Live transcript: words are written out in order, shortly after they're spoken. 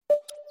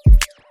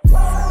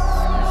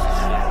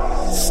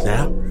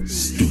Snap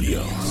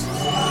Studios.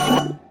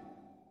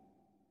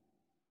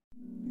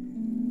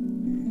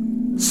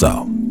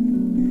 So,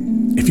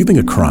 if you think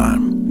a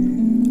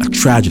crime, a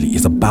tragedy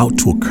is about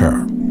to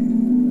occur,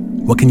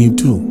 what can you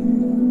do?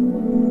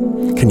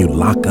 Can you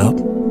lock up,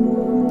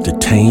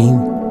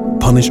 detain,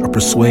 punish, or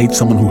persuade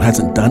someone who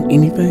hasn't done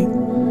anything?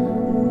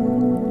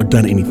 Or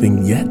done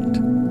anything yet?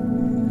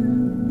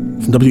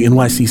 From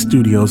WNYC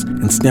Studios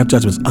and Snap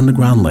Judgment's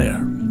Underground Lair,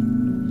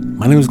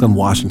 my name is Glenn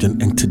Washington,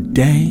 and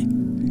today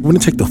we're going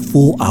to take the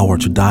full hour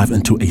to dive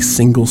into a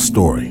single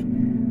story.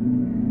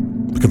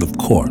 Because of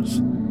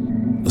course,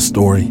 a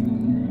story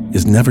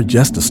is never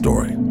just a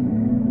story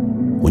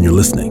when you're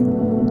listening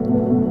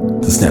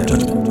to Snap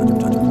Judgment.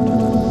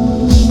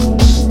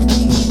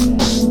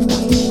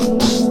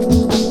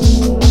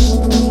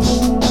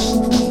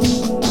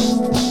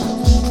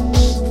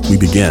 We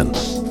begin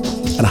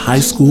at a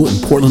high school in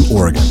Portland,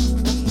 Oregon,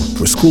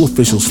 where school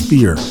officials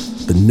fear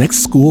the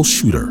next school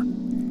shooter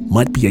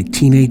might be a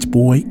teenage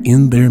boy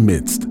in their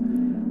midst.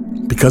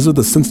 Because of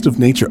the sensitive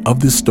nature of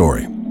this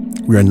story,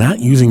 we are not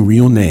using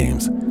real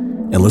names,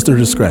 and listener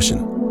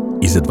discretion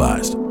is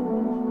advised.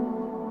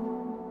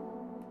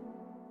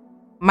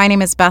 My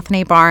name is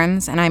Bethany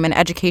Barnes, and I'm an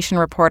education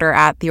reporter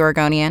at The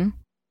Oregonian.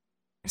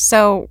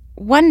 So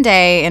one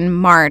day in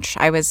March,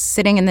 I was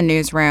sitting in the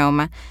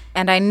newsroom,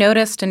 and I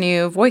noticed a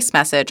new voice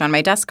message on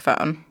my desk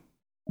phone.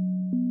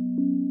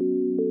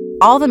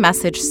 All the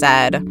message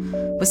said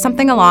was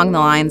something along the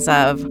lines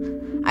of,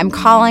 "I'm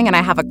calling and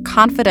I have a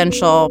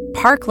confidential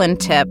Parkland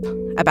tip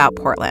about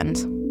Portland."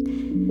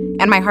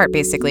 And my heart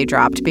basically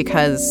dropped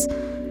because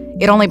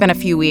it'd only been a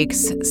few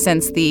weeks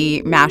since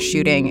the mass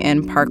shooting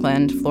in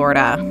Parkland,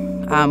 Florida,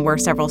 where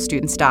several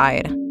students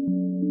died.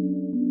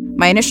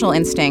 My initial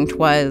instinct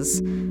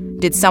was,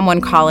 did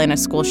someone call in a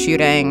school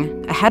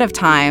shooting ahead of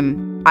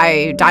time?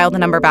 I dialed the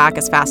number back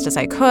as fast as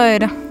I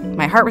could.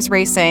 My heart was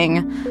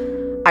racing.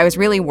 I was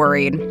really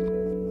worried.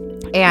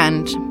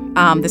 And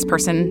this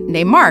person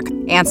named Mark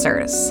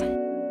answers.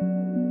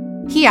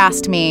 He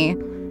asked me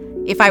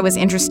if I was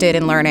interested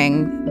in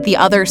learning the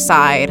other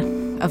side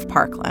of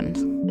Parkland.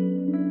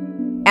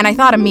 And I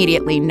thought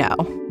immediately, no.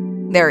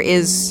 There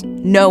is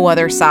no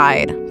other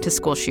side to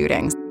school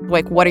shootings.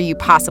 Like, what are you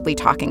possibly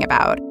talking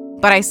about?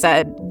 But I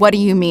said, what do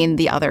you mean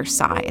the other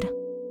side?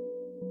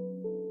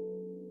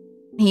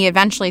 He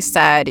eventually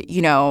said,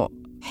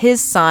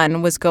 his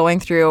son was going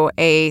through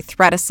a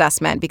threat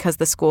assessment because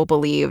the school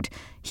believed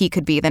he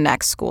could be the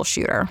next school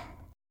shooter.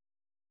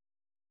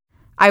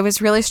 I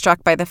was really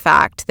struck by the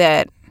fact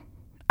that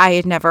I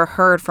had never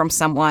heard from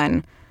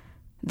someone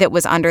that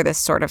was under this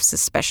sort of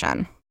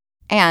suspicion.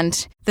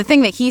 And the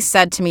thing that he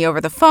said to me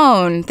over the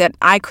phone that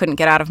I couldn't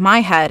get out of my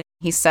head,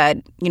 he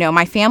said,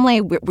 my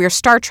family, we're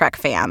Star Trek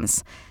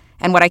fans.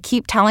 And what I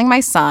keep telling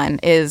my son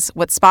is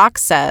what Spock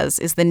says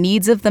is the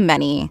needs of the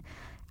many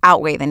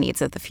outweigh the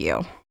needs of the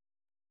few.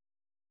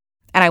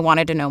 And I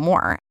wanted to know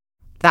more.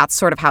 That's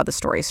sort of how the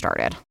story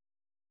started.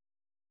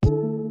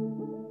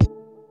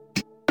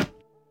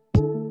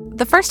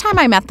 The first time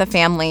I met the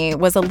family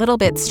was a little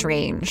bit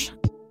strange.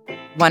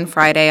 One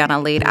Friday on a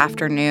late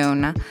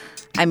afternoon,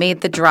 I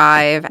made the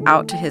drive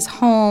out to his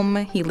home.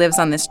 He lives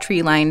on this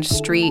tree-lined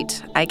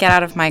street. I get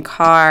out of my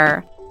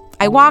car.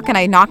 I walk and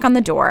I knock on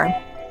the door,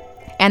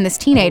 and this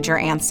teenager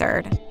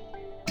answered.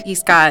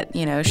 He's got,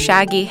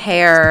 shaggy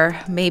hair,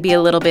 maybe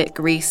a little bit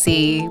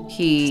greasy.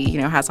 He,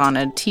 has on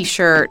a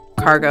T-shirt,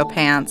 cargo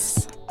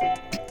pants.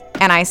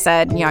 And I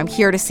said, I'm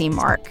here to see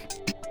Mark.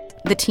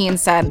 The teen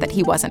said that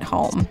he wasn't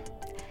home.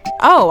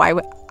 Oh,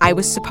 I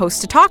was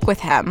supposed to talk with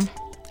him.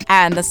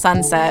 And the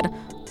son said,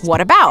 what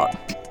about?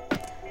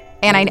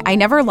 And I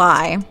never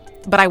lie,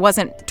 but I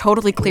wasn't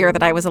totally clear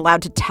that I was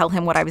allowed to tell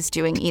him what I was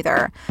doing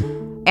either.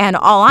 And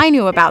all I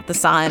knew about the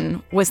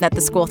son was that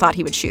the school thought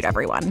he would shoot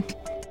everyone.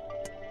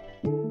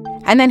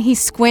 And then he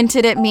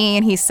squinted at me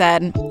and he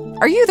said,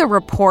 are you the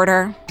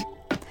reporter?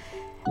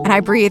 And I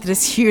breathed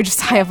this huge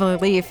sigh of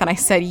relief and I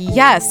said,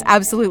 yes,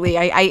 absolutely,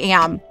 I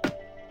am.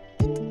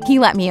 He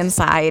let me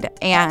inside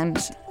and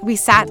we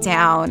sat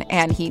down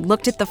and he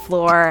looked at the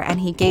floor and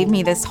he gave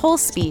me this whole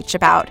speech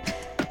about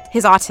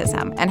his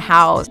autism and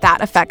how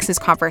that affects his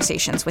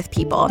conversations with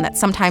people and that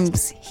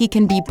sometimes he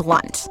can be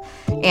blunt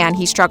and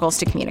he struggles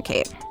to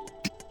communicate.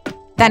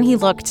 Then he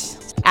looked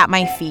at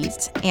my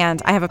feet,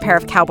 and I have a pair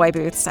of cowboy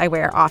boots I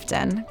wear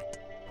often.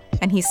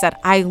 And he said,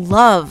 I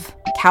love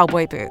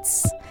cowboy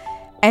boots.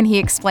 And he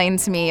explained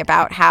to me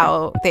about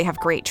how they have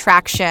great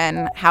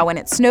traction, how when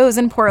it snows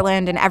in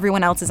Portland and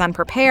everyone else is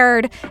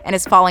unprepared and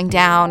is falling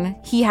down,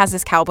 he has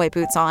his cowboy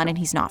boots on and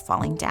he's not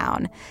falling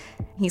down.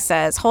 He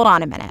says, hold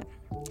on a minute.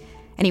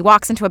 And he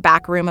walks into a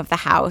back room of the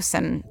house,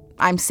 and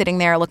I'm sitting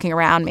there looking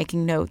around,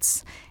 making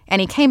notes. And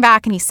he came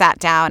back and he sat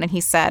down and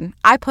he said,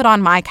 I put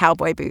on my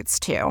cowboy boots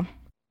too.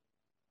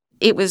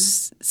 It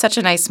was such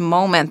a nice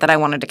moment that I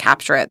wanted to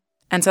capture it.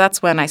 And so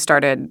that's when I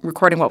started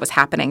recording what was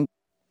happening.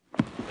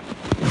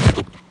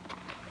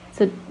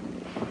 So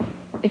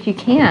if you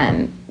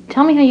can,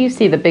 tell me how you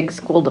see the big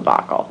school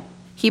debacle.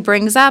 He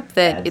brings up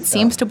that it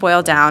seems to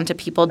boil down to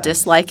people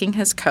disliking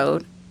his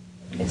coat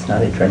It's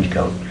not a trench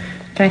coat.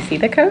 Can I see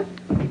the coat?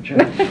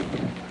 Sure.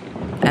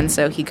 And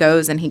so he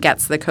goes and he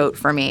gets the coat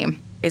for me.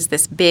 It's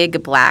this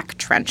big black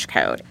trench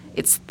coat.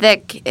 It's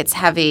thick, it's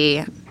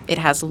heavy, it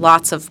has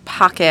lots of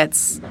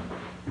pockets.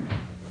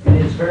 And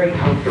it's very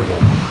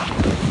comfortable.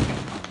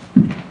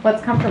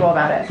 What's comfortable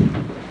about it?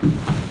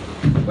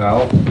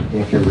 Well,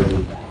 if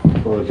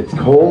it's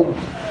cold,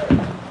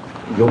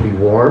 you'll be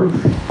warm.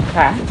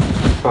 Okay.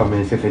 Problem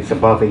is, if it's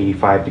above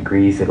 85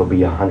 degrees, it'll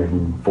be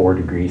 104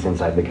 degrees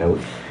inside the coat.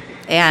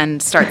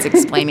 And starts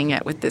explaining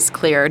it with this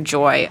clear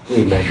joy.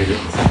 We measured it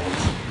in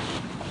science.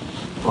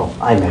 Well,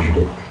 I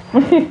measured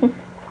it.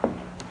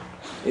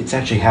 It's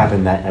actually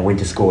happened that I went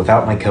to school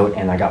without my coat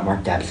and I got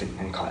marked absent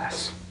in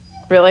class.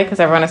 Really? Because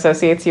everyone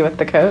associates you with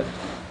the coat?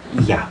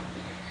 Yeah.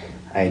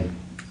 I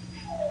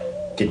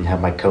didn't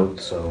have my coat,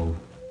 so...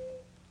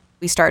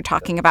 We started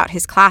talking about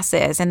his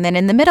classes, and then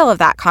in the middle of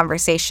that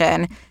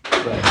conversation,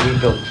 we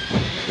built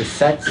the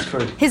sets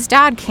for... his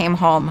dad came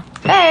home.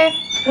 Hey!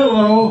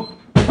 Hello.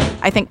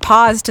 I think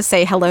paused to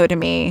say hello to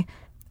me,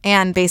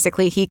 and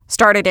basically he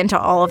started into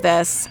all of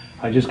this.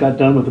 I just got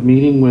done with a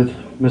meeting with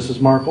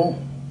Mrs. Markle,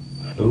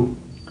 Who?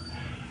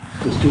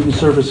 the student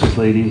services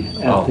lady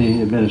at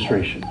the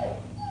administration.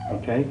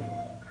 Okay?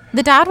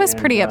 The dad was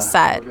pretty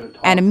upset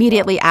and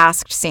immediately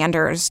asked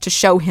Sanders to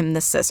show him the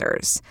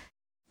scissors.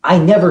 I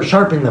never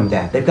sharpen them,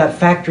 Dad. They've got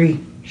factory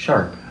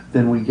sharp.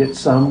 Then we get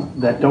some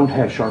that don't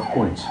have sharp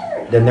points.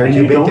 Then they're And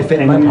too you big to don't- fit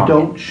in my and you pocket.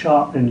 don't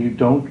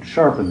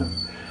sharpen them.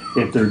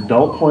 If they're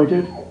dull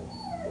pointed,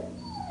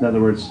 in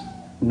other words,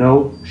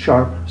 no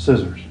sharp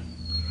scissors.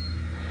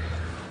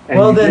 And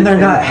Well, you then get they're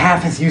them- not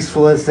half as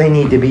useful as they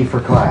need to be for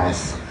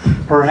class.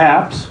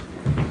 Perhaps.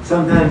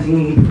 Sometimes you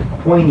need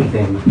pointy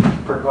things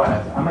for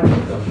class. I'm gonna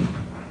get them.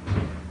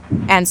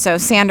 And so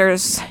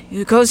Sanders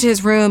goes to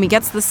his room, he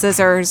gets the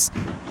scissors,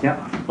 Yeah.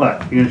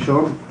 What? You gonna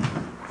show them?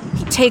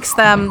 he takes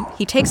them,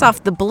 he takes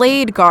off the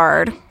blade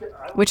guard,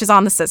 which is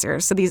on the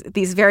scissors. So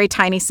these very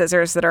tiny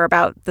scissors that are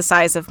about the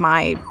size of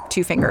my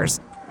 2 fingers.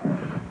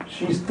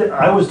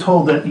 I was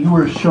told that you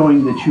were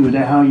showing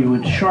that how you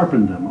would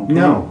sharpen them. Okay?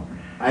 No,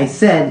 I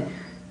said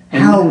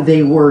how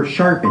they were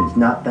sharpened,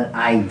 not that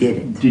I did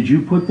it. Did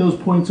you put those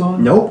points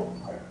on? Nope.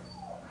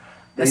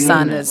 The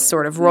son is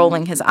sort of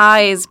rolling his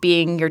eyes,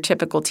 being your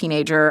typical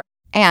teenager.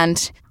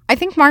 And I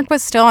think Mark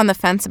was still on the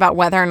fence about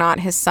whether or not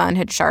his son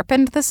had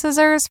sharpened the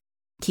scissors.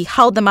 He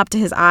held them up to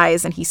his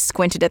eyes and he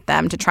squinted at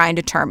them to try and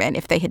determine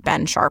if they had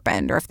been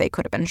sharpened or if they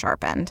could have been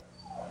sharpened.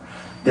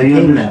 They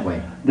came that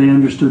way. They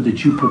understood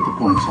that you put the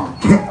points on.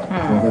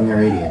 Well, then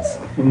they're idiots.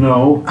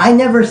 No. I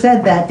never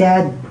said that,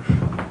 Dad.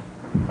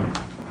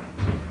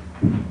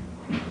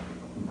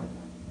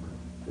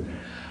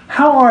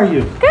 How are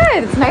you?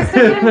 Good. It's nice to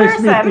meet you in Nice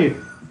to person. meet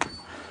you.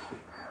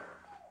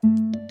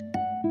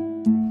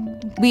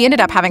 We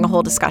ended up having a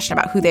whole discussion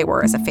about who they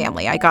were as a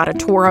family. I got a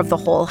tour of the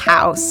whole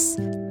house.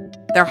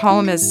 Their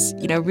home is,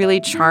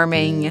 really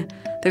charming.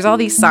 There's all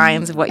these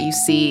signs of what you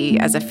see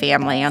as a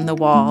family on the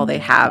wall. They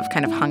have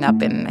kind of hung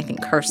up in, I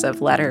think,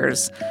 cursive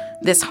letters.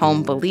 This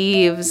home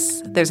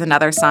believes. There's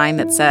another sign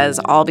that says,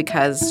 all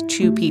because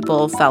 2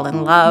 people fell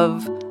in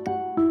love.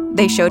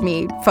 They showed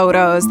me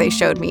photos. They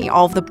showed me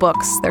all of the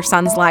books, their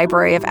son's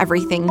library of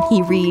everything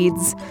he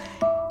reads.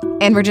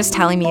 And were just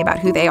telling me about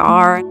who they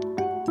are.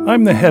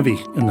 I'm the heavy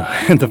in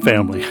the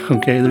family,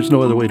 okay? There's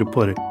no other way to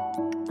put it.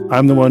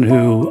 I'm the one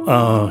who,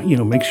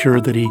 makes sure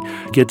that he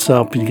gets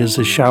up, he gets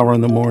his shower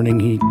in the morning,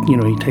 he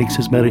takes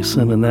his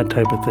medicine and that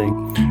type of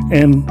thing.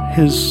 And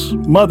his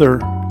mother,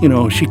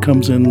 she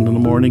comes in the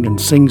morning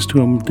and sings to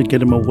him to get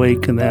him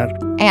awake and that.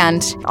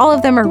 And all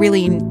of them are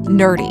really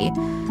nerdy.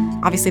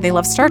 Obviously, they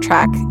love Star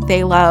Trek.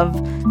 They love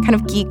kind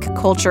of geek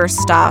culture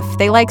stuff.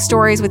 They like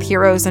stories with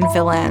heroes and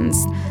villains.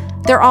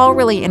 They're all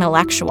really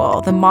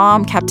intellectual. The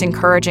mom kept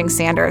encouraging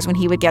Sanders when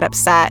he would get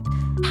upset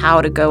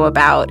how to go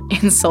about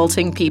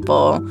insulting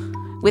people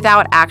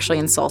without actually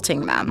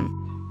insulting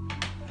them.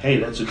 Hey,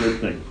 that's a good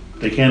thing.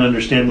 They can't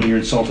understand when you're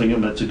insulting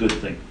them, that's a good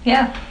thing.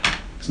 Yeah,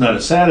 It's not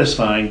as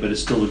satisfying, but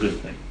it's still a good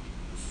thing.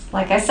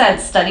 like I said,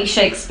 study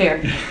Shakespeare.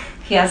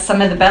 He has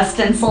some of the best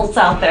insults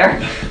out there.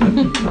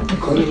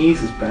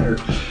 Clintonese is better.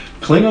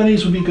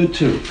 Klingonese would be good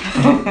too.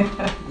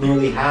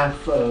 Nearly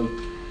half of...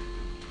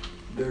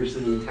 There's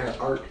the entire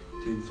arc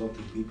to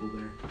insulting people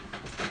there.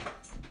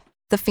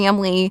 The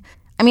family,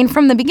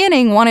 from the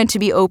beginning, wanted to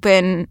be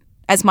open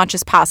as much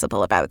as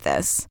possible about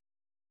this.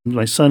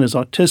 My son is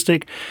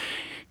autistic.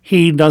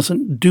 He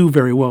doesn't do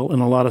very well in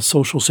a lot of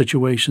social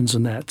situations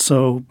and that.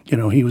 So,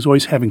 he was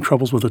always having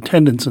troubles with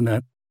attendance and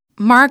that.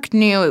 Mark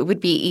knew it would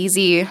be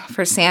easy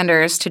for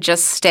Sanders to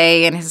just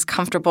stay in his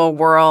comfortable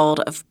world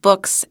of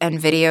books and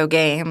video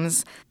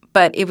games,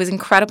 but it was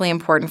incredibly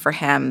important for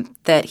him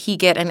that he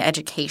get an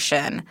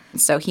education.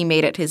 So he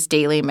made it his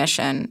daily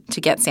mission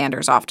to get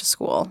Sanders off to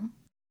school.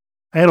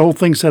 I had a whole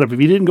thing set up. If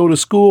he didn't go to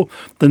school,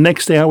 the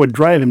next day I would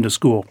drive him to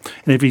school.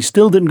 And if he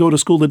still didn't go to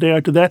school the day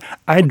after that,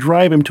 I'd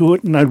drive him to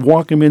it and I'd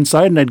walk him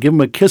inside and I'd give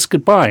him a kiss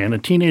goodbye. And a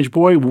teenage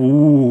boy,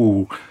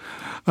 ooh.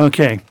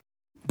 Okay.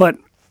 But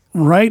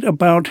right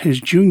about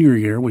his junior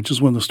year, which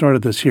is when the start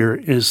of this here,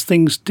 is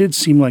things did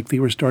seem like they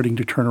were starting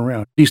to turn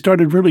around. He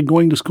started really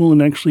going to school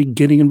and actually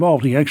getting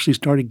involved. He actually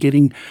started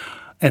getting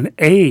an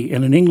A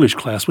in an English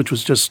class, which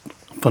was just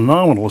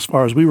phenomenal as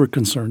far as we were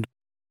concerned.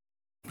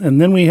 And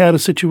then we had a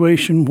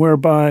situation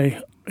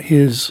whereby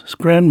his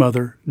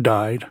grandmother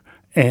died,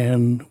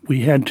 and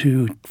we had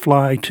to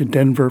fly to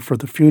Denver for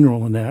the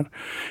funeral and that.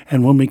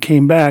 And when we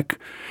came back,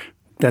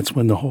 that's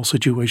when the whole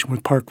situation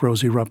with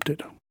Parkrose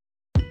erupted.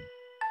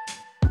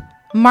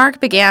 Mark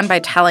began by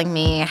telling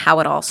me how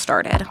it all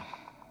started.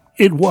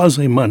 It was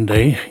a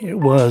Monday. It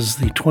was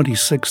the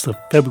 26th of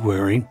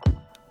February.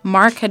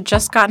 Mark had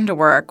just gotten to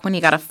work when he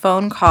got a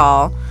phone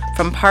call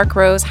from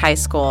Parkrose High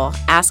School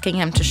asking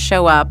him to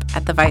show up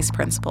at the vice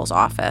principal's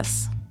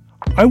office.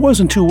 I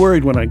wasn't too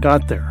worried when I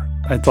got there.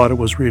 I thought it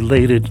was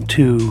related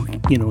to,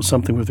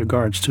 something with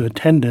regards to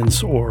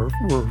attendance or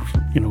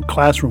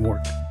classroom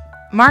work.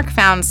 Mark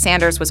found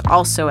Sanders was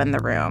also in the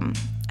room,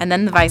 and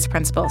then the vice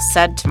principal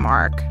said to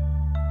Mark,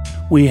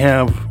 "We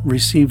have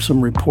received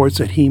some reports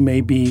that he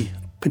may be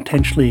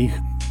potentially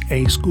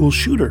a school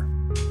shooter."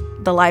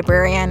 The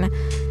librarian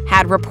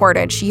had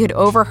reported she had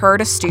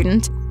overheard a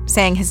student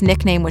saying his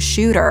nickname was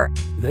Shooter.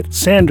 That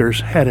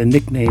Sanders had a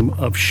nickname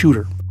of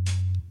Shooter.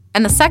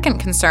 And the second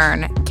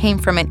concern came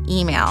from an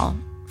email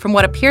from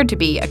what appeared to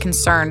be a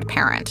concerned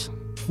parent.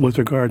 With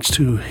regards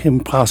to him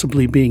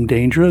possibly being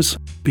dangerous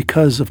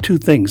because of two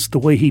things, the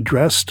way he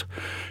dressed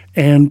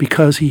and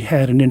because he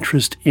had an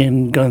interest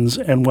in guns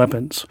and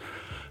weapons.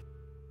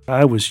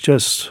 I was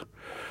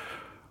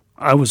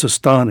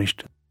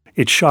astonished.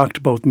 It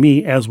shocked both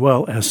me as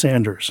well as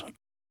Sanders.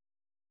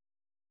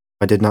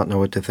 I did not know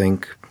what to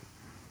think.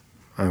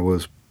 I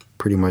was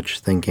pretty much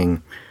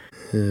thinking,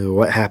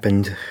 what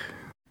happened?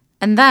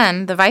 And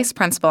then the vice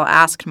principal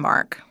asked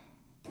Mark,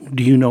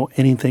 "Do you know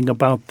anything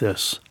about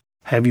this?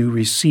 Have you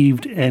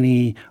received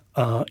any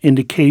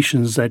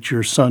indications that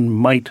your son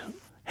might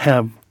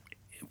have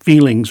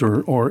feelings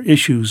or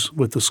issues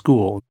with the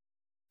school?"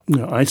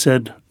 I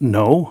said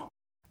no.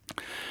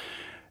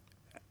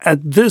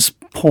 At this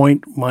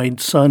point, my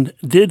son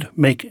did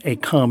make a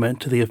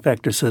comment to the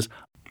effect that says,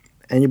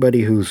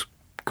 "Anybody who's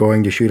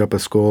going to shoot up a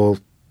school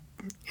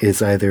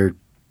is either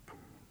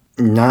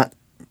not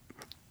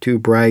too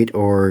bright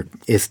or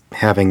is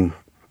having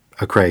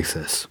a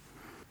crisis."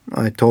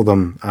 I told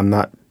them I'm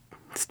not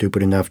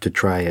stupid enough to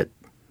try it,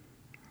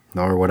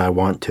 nor would I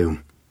want to.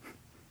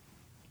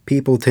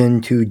 People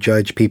tend to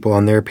judge people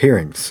on their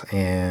appearance,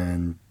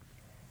 and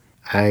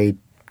I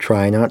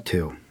try not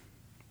to.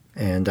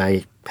 And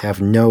I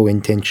have no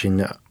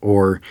intention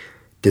or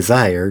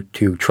desire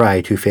to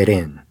try to fit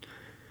in.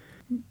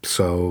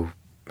 So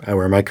I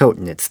wear my coat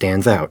and it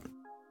stands out.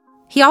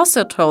 He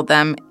also told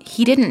them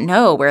he didn't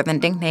know where the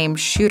nickname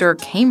Shooter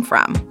came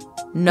from.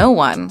 No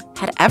one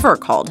had ever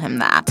called him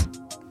that.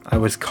 I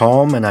was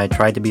calm and I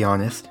tried to be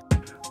honest.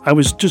 I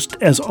was just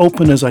as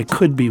open as I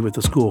could be with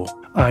the school.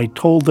 I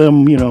told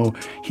them,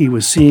 he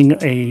was seeing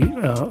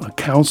a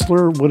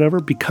counselor, whatever,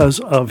 because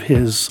of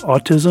his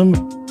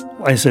autism.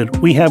 I said,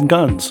 "We have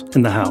guns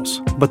in the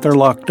house, but they're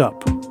locked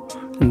up."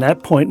 At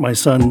that point, my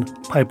son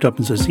piped up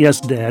and says,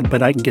 "Yes, Dad,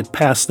 but I can get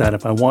past that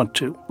if I want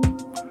to."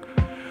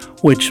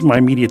 Which my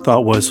immediate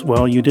thought was,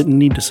 well, you didn't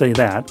need to say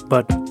that,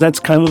 but that's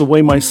kind of the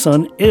way my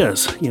son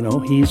is.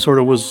 He sort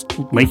of was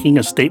making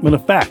a statement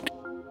of fact.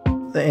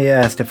 They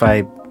asked if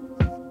I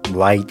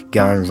liked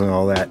guns and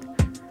all that.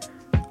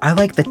 I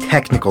like the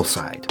technical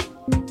side.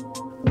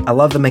 I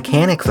love the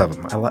mechanics of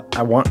them.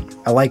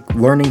 I like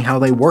learning how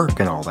they work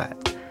and all that.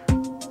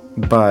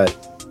 But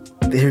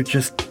they're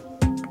just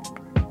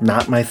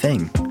not my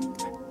thing.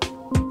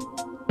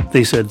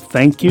 They said,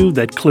 "Thank you,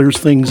 that clears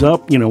things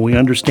up. We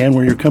understand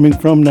where you're coming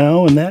from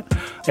now and that,"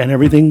 and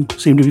everything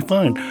seemed to be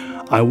fine.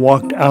 I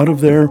walked out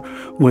of there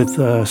with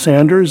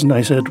Sanders and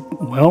I said,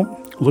 "Well,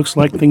 looks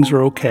like things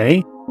are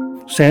okay."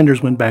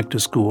 Sanders went back to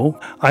school.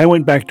 I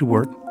went back to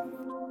work.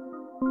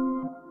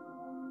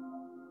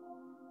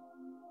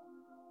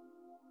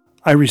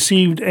 I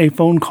received a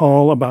phone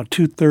call about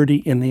 2:30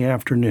 in the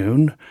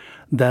afternoon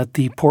that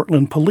the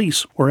Portland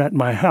police were at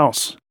my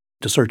house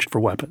to search for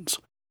weapons.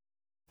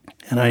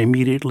 And I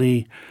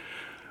immediately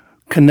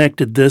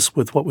connected this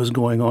with what was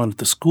going on at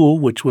the school,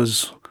 which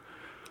was,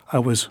 I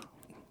was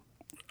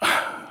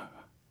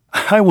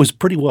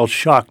pretty well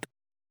shocked.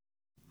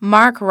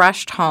 Mark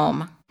rushed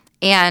home,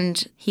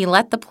 and he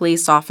let the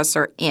police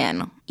officer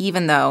in,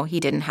 even though he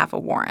didn't have a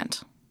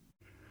warrant.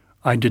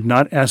 I did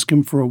not ask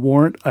him for a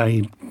warrant.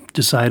 I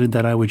decided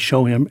that I would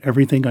show him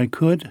everything I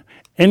could.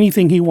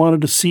 Anything he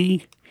wanted to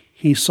see,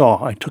 he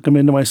saw. I took him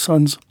into my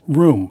son's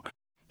room.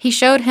 He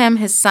showed him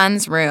his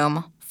son's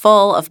room,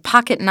 full of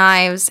pocket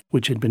knives,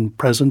 which had been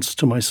presents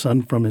to my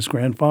son from his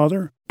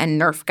grandfather, and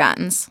Nerf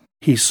guns.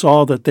 He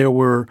saw that there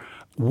were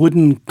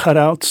wooden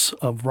cutouts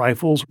of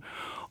rifles,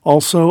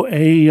 also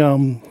a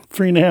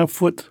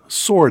 3.5-foot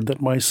sword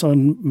that my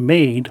son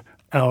made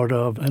out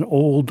of an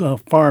old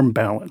farm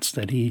balance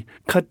that he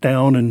cut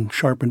down and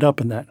sharpened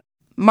up in that.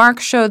 Mark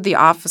showed the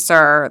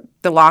officer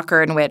the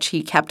locker in which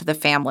he kept the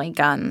family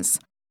guns.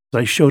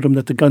 I showed him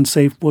that the gun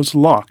safe was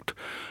locked,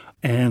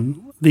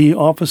 and the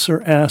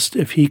officer asked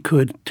if he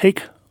could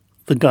take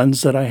the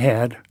guns that I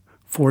had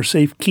for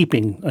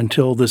safekeeping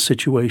until this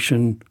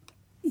situation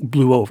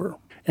blew over.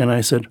 And I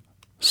said,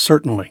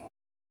 certainly.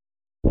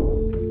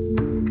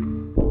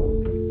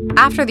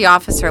 After the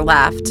officer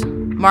left,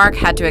 Mark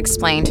had to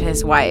explain to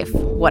his wife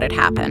what had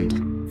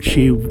happened.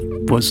 She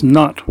was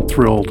not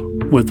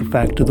thrilled with the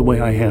fact of the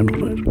way I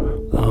handled it.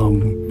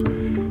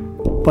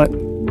 But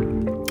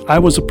I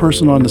was a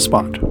person on the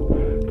spot,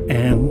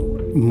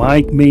 and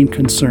my main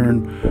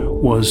concern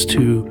was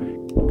to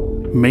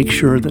make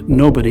sure that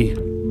nobody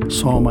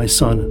saw my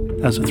son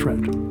as a threat.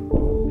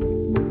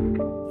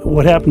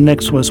 What happened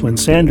next was when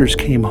Sanders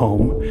came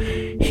home,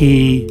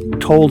 he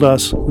told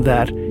us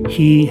that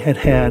he had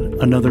had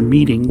another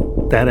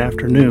meeting that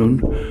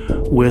afternoon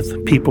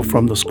with people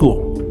from the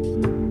school.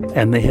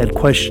 And they had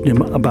questioned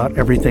him about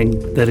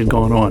everything that had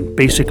gone on,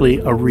 basically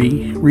a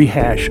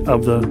rehash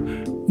of the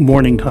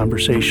morning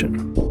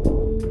conversation.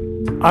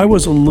 I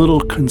was a little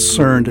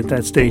concerned at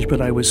that stage,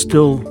 but I was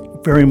still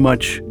very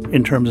much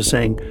in terms of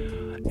saying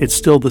it's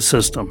still the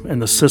system,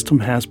 and the system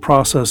has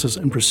processes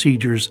and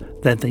procedures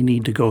that they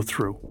need to go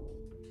through.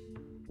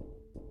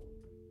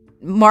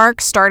 Mark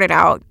started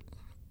out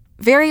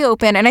very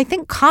open and I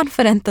think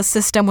confident the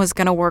system was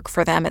going to work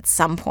for them at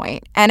some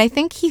point. And I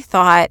think he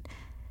thought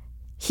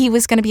he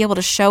was going to be able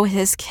to show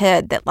his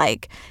kid that,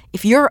 like,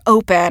 if you're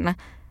open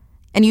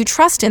and you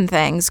trust in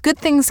things, good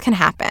things can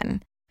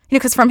happen. You know,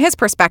 because from his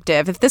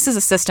perspective, if this is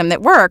a system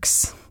that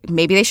works,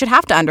 maybe they should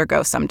have to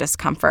undergo some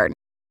discomfort.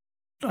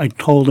 I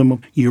told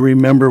him, you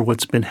remember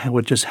what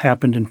just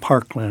happened in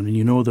Parkland, and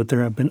you know that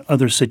there have been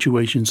other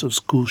situations of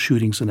school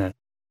shootings and that.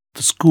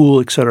 The school,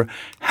 etc.,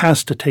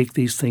 has to take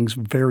these things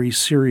very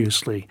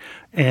seriously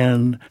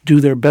and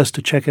do their best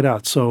to check it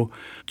out. So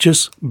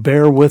just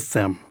bear with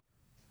them.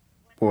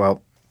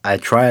 Well, I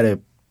try to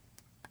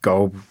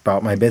go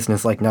about my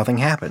business like nothing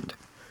happened.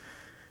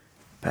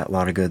 Bet a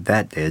lot of good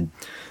that did.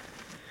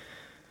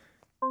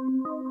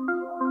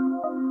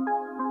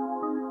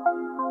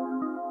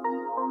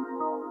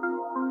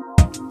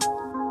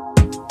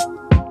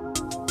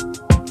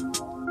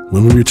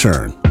 When we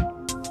return,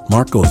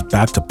 Mark goes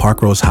back to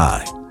Parkrose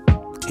High.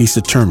 He's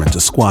determined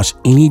to squash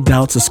any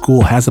doubts the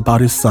school has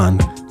about his son,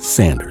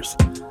 Sanders.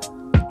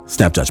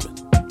 Snap Judgment.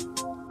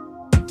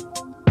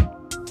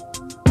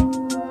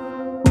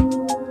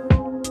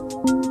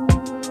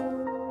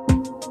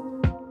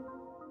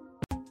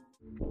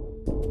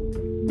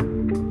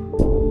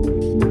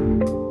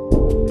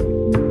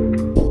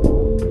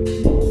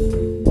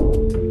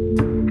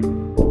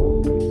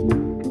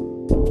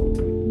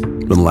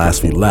 When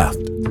last we left,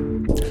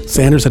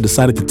 Sanders had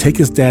decided to take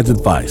his dad's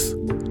advice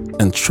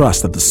and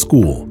trust that the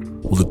school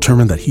will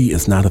determine that he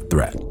is not a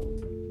threat.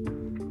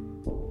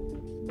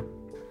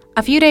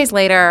 A few days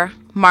later,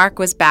 Mark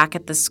was back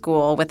at the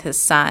school with his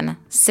son,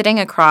 sitting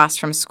across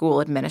from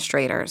school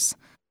administrators.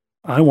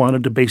 I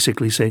wanted to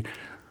basically say,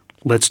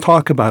 let's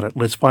talk about it.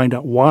 Let's find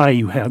out why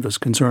you have this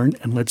concern,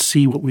 and let's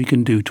see what we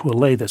can do to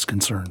allay this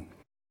concern.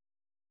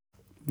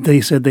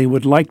 They said they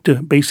would like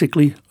to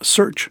basically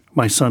search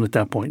my son at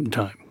that point in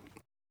time.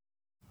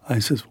 I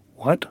says,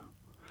 what?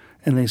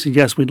 And they said,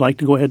 yes, we'd like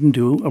to go ahead and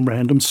do a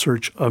random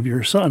search of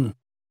your son.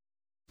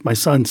 My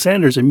son,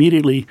 Sanders,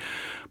 immediately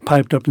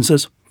piped up and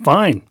says,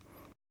 fine.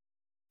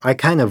 I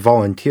kind of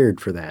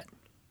volunteered for that,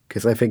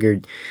 because I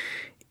figured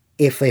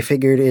if they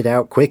figured it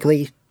out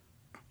quickly,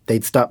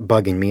 they'd stop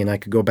bugging me and I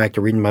could go back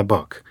to reading my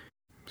book.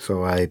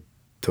 So I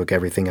took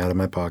everything out of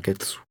my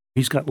pockets.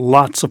 He's got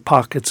lots of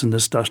pockets in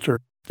this duster.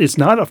 It's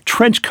not a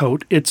trench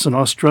coat, it's an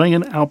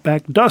Australian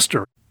Outback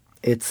duster.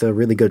 It's a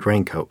really good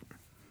raincoat.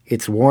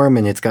 It's warm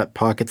and it's got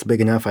pockets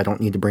big enough I don't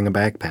need to bring a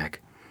backpack.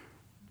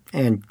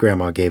 And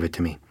Grandma gave it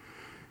to me.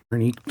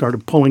 And he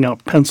started pulling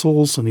out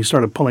pencils and he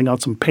started pulling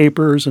out some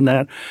papers and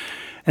that.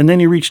 And then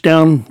he reached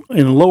down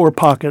in a lower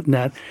pocket and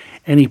that,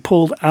 and he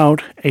pulled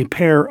out a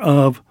pair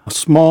of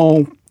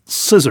small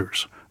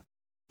scissors.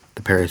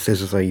 The pair of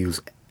scissors I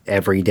use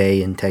every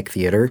day in tech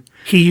theater.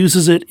 He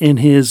uses it in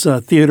his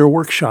theater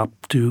workshop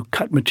to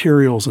cut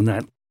materials and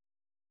that.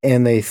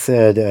 And they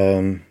said,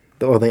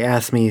 they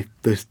asked me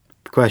this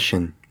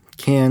question,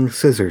 can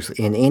scissors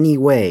in any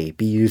way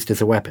be used as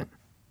a weapon?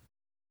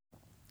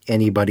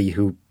 Anybody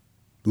who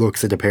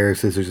looks at a pair of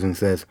scissors and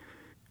says,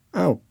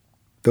 oh,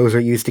 those are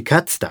used to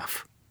cut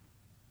stuff,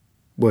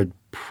 would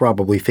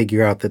probably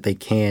figure out that they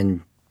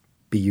can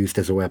be used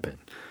as a weapon.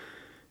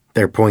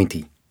 They're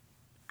pointy.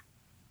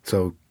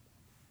 So,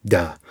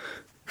 duh.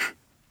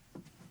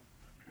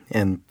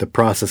 And the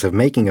process of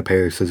making a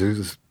pair of scissors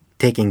is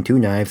taking two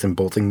knives and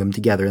bolting them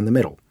together in the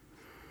middle.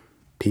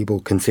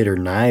 People consider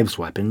knives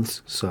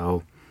weapons,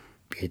 so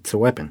it's a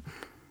weapon.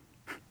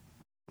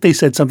 They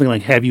said something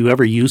like, have you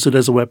ever used it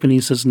as a weapon? He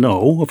says,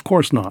 no, of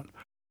course not.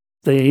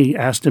 They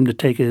asked him to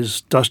take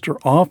his duster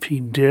off. He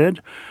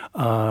did.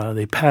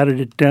 They patted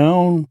it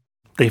down.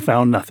 They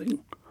found nothing.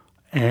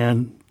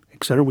 And,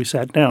 etc. We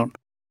sat down.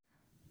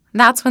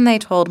 That's when they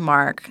told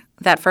Mark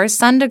that for his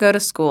son to go to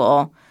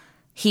school,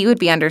 he would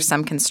be under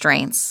some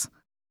constraints.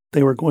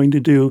 They were going to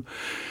do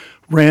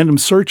random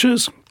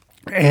searches,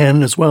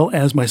 and as well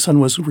as my son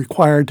was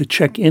required to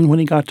check in when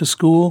he got to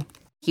school.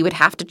 He would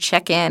have to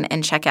check in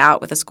and check out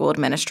with a school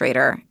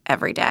administrator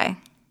every day.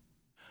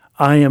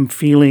 I am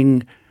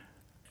feeling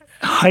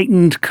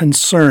heightened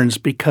concerns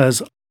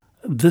because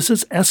this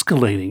is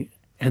escalating,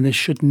 and this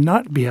should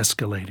not be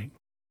escalating.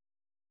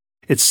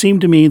 It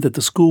seemed to me that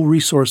the school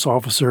resource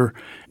officer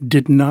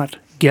did not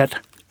get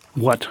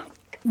what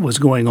was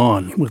going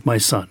on with my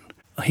son.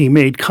 He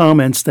made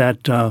comments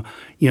that,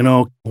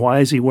 why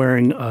is he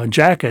wearing a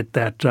jacket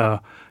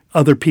that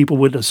other people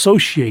would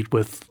associate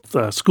with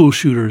school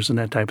shooters and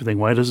that type of thing?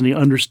 Why doesn't he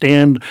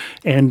understand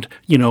and,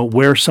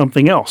 wear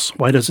something else?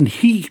 Why doesn't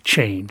he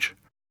change?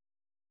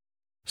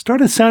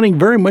 Started sounding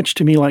very much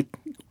to me like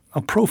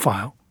a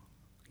profile,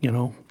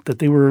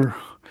 that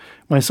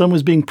my son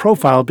was being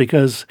profiled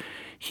because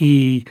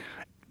he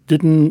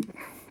didn't,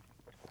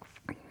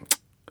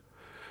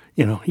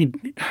 I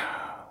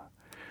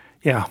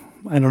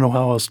don't know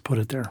how else to put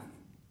it there.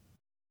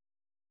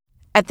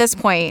 At this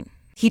point,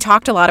 he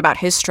talked a lot about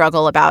his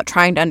struggle about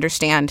trying to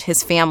understand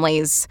his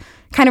family's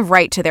kind of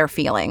right to their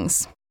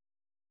feelings.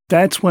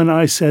 That's when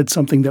I said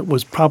something that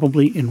was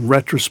probably, in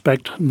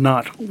retrospect,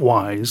 not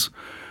wise.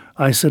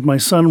 I said my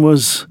son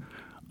was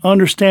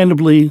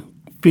understandably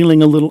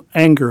feeling a little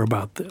anger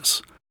about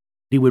this.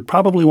 He would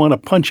probably want to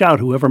punch out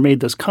whoever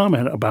made this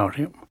comment about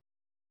him.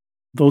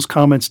 Those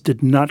comments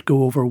did not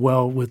go over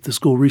well with the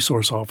school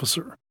resource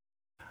officer.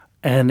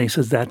 And they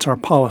said, that's our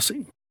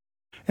policy.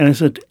 And I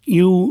said,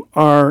 you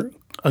are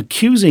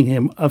accusing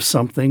him of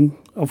something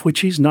of which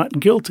he's not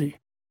guilty.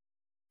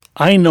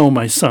 I know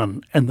my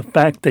son, and the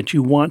fact that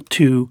you want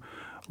to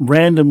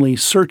randomly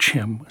search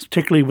him,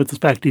 particularly with the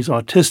fact he's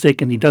autistic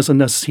and he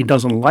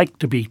doesn't like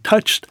to be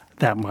touched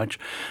that much,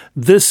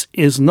 this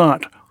is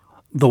not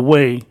the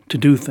way to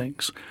do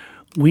things.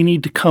 We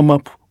need to come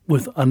up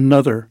with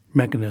another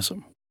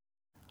mechanism.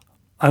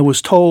 I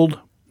was told,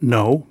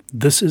 no,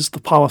 this is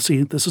the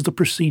policy, this is the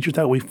procedure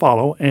that we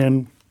follow,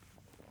 and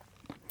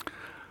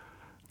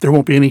there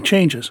won't be any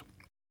changes.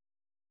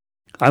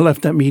 I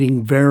left that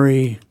meeting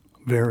very,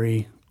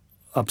 very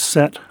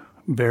upset,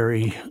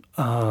 very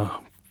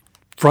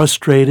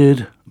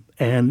frustrated,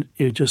 and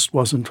it just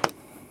wasn't,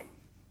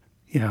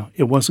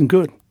 it wasn't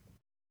good.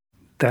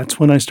 That's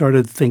when I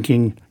started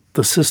thinking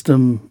the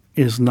system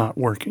is not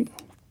working.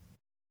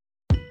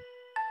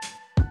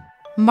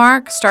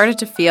 Mark started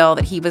to feel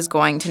that he was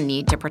going to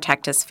need to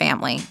protect his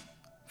family.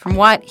 From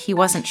what, he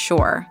wasn't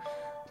sure,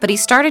 but he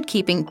started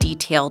keeping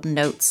detailed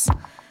notes.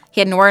 He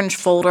had an orange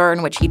folder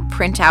in which he'd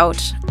print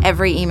out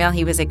every email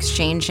he was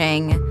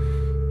exchanging.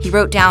 He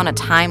wrote down a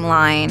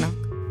timeline.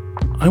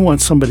 I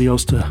want somebody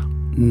else to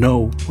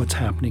know what's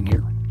happening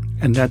here.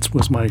 And that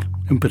was my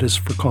impetus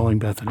for calling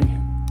Bethany.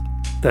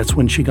 That's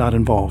when she got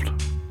involved.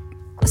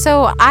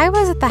 So I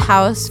was at the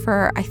house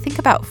for, I think,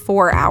 about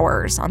 4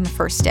 hours on the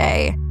first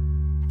day.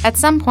 At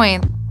some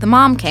point, the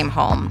mom came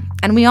home,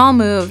 and we all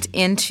moved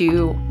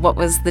into what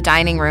was the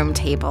dining room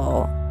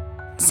table.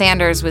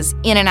 Sanders was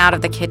in and out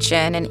of the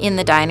kitchen and in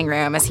the dining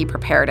room as he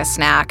prepared a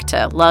snack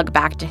to lug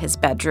back to his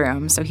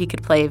bedroom so he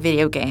could play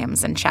video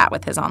games and chat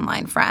with his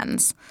online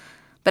friends.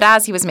 But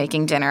as he was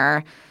making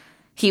dinner,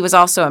 he was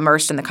also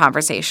immersed in the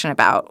conversation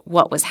about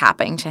what was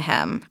happening to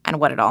him and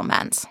what it all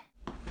meant.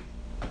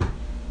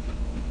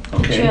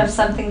 Okay. Do you have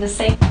something to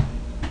say?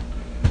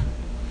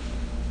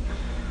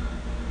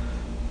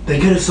 They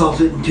could have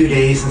solved it in 2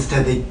 days.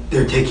 Instead,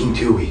 they're taking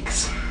 2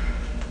 weeks.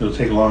 It'll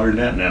take longer than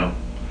that now.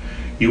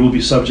 You will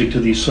be subject to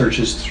these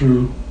searches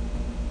through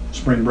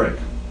spring break.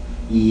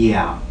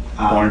 Yeah.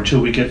 Or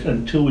until we get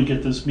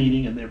this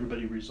meeting and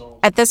everybody resolves.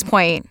 At this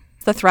point,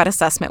 the threat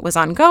assessment was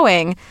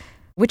ongoing,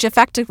 which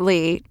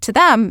effectively, to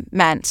them,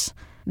 meant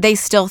they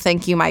still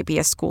think you might be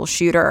a school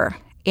shooter,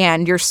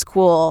 and your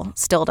school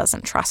still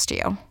doesn't trust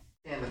you.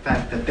 And the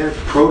fact that their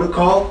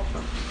protocol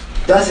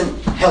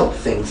doesn't help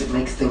things, it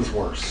makes things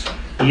worse.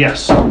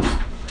 Yes.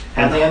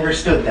 Have they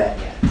understood that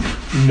yet?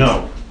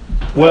 No.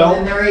 Well,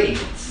 then they're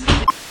idiots.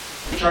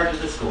 In charge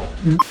of the school.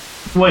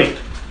 Wait.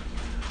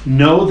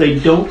 No, they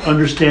don't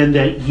understand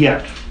that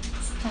yet.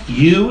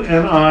 You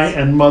and I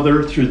and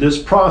Mother, through this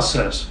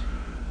process,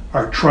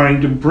 are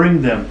trying to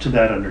bring them to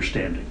that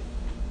understanding.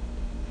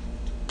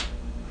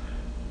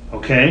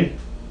 Okay?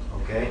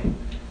 Okay.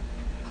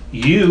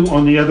 You,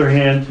 on the other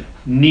hand,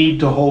 need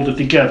to hold it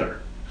together.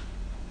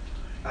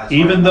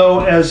 Even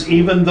though,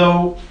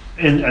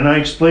 and I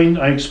explained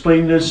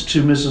this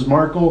to Mrs.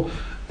 Markle,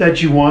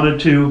 that you wanted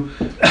to,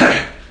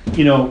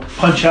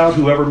 punch out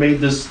whoever made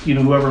this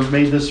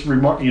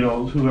remark,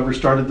 whoever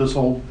started this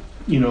whole,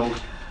 thing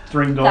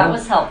going. That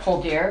was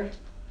helpful, dear.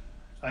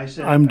 I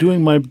said, I'm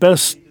doing my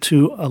best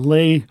to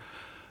allay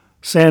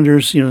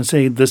Sanders,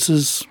 say,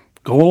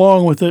 go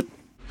along with it.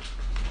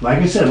 Like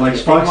I said, like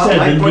Spock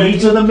said, the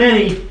needs of the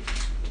many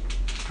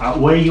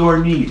outweigh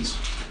your needs.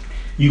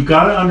 You've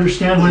got to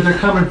understand where they're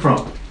coming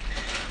from.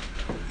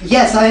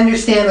 Yes, I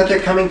understand that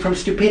they're coming from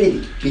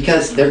stupidity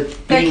because they're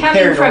being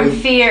coming paranoid. from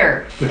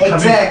fear.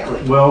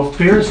 Exactly. Well,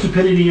 fear and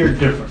stupidity are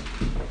different.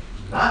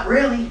 Not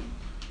really.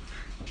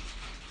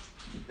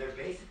 They're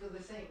basically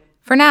the same.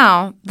 For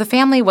now, the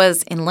family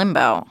was in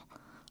limbo.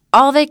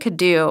 All they could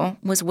do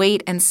was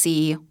wait and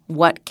see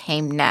what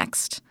came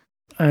next.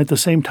 At the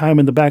same time,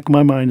 in the back of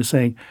my mind is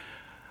saying,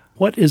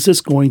 what is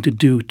this going to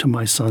do to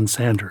my son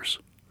Sanders?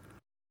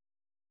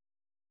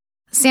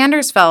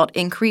 Sanders felt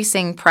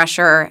increasing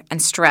pressure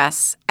and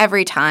stress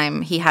every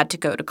time he had to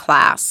go to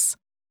class.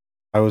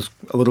 I was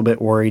a little bit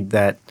worried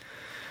that,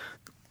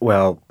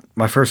 well,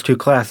 my first 2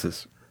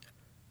 classes,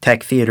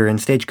 tech theater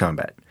and stage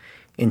combat.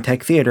 In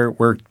tech theater,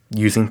 we're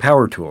using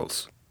power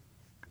tools.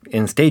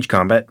 In stage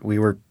combat, we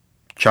were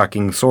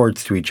chucking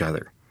swords to each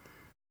other.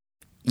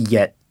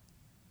 Yet,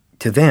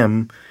 to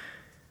them,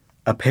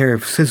 a pair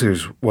of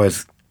scissors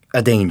was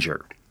a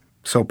danger.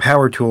 So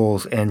power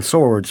tools and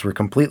swords were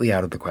completely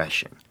out of the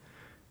question.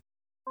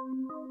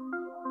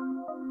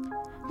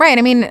 Right.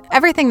 I mean,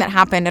 everything that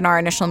happened in our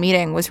initial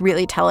meeting was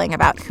really telling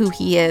about who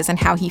he is and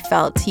how he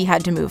felt he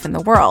had to move in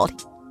the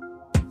world.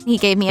 He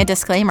gave me a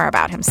disclaimer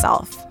about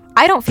himself.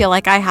 I don't feel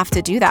like I have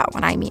to do that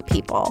when I meet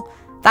people.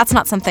 That's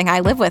not something I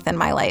live with in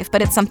my life, but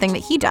it's something that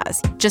he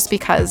does, just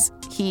because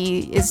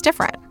he is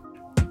different.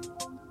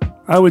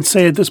 I would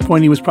say at this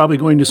point he was probably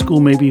going to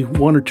school maybe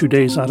 1 or 2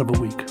 days out of a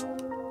week.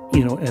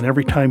 And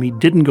every time he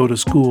didn't go to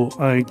school,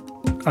 I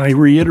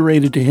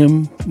reiterated to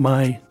him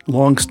my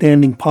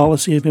long-standing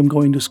policy of him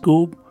going to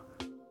school.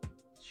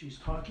 She's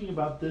talking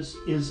about this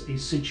is a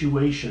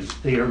situation.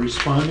 They are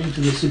responding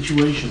to the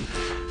situation,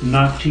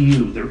 not to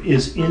you. There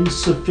is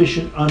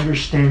insufficient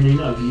understanding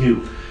of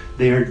you.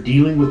 They are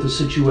dealing with the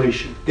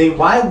situation.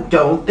 Why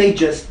don't they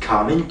just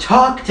come and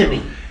talk to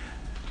me?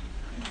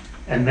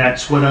 And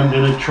that's what I'm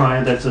going to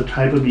try. That's the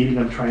type of meeting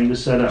I'm trying to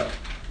set up.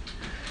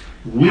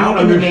 How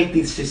can they make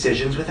these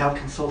decisions without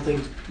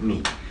consulting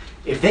me?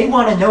 If they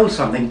want to know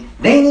something,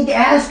 they need to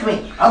ask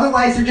me.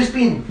 Otherwise, they're just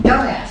being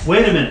dumbass.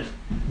 Wait a minute.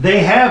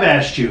 They have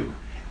asked you.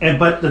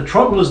 But the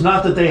trouble is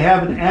not that they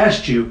haven't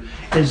asked you,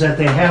 is that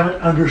they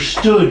haven't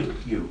understood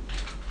you.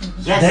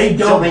 Yes, they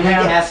don't so they need to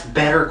have, ask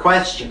better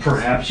questions.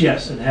 Perhaps,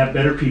 yes, and have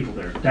better people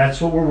there. That's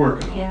what we're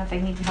working on. Yeah,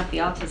 they need to have the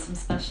autism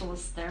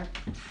specialist there.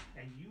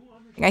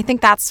 I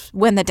think that's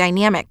when the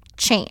dynamic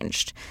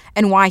changed,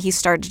 and why he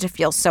started to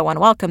feel so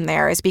unwelcome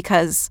there is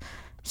because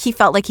he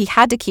felt like he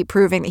had to keep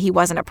proving that he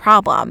wasn't a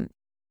problem.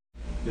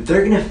 If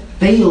they're going to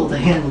fail to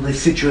handle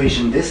this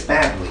situation this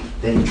badly,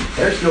 then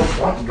there's no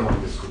point in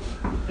going to school.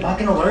 They're not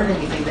going to learn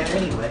anything there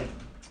anyway.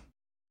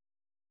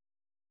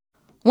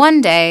 One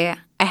day,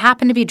 I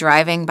happened to be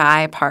driving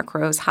by Park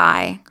Rose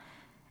High,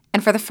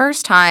 and for the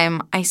first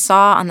time, I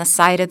saw on the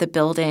side of the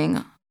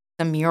building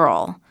a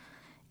mural.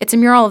 It's a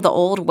mural of the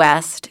Old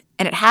West,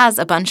 and it has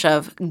a bunch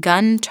of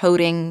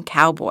gun-toting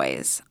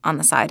cowboys on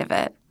the side of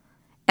it.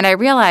 And I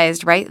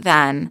realized right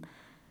then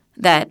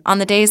that on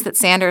the days that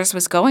Sanders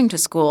was going to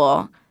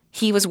school,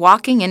 he was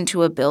walking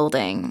into a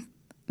building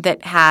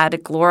that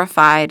had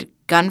glorified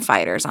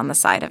gunfighters on the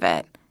side of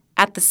it,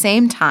 at the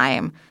same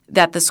time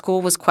that the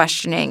school was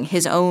questioning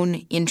his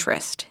own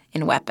interest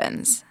in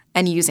weapons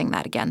and using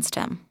that against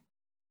him.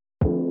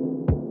 I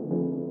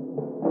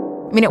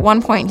mean, at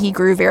one point, he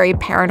grew very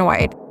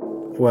paranoid.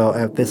 Well,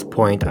 at this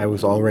point, I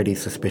was already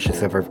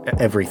suspicious of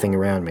everything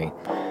around me.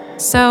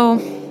 So,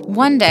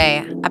 one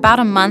day, about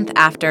a month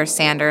after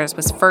Sanders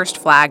was first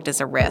flagged as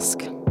a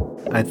risk,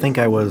 I think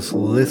I was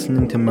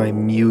listening to my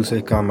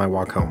music on my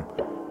walk home.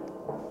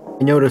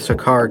 I noticed a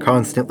car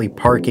constantly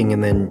parking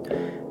and then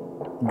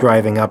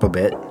driving up a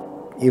bit.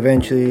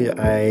 Eventually,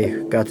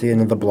 I got to the end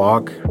of the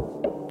block,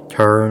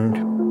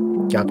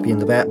 turned, got to the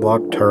end of that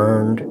block,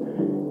 turned,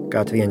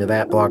 got to the end of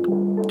that block,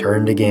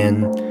 turned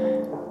again.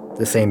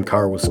 The same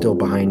car was still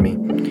behind me.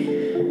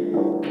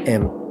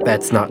 And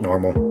that's not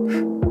normal.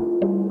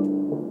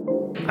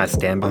 I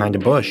stand behind a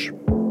bush.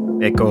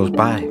 It goes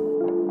by.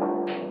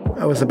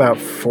 I was about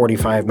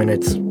 45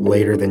 minutes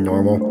later than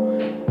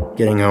normal,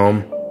 getting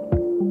home.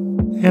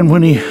 And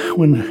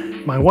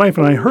when my wife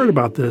and I heard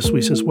about this,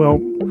 we says, well,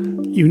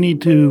 you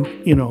need to,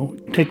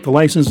 take the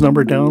license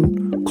number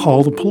down,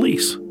 call the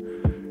police.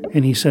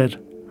 And he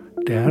said,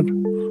 Dad,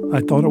 I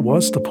thought it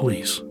was the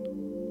police.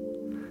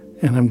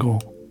 And I'm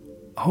going,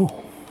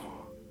 oh.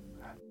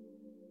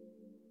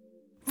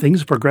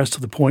 Things have progressed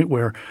to the point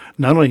where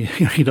not only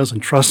he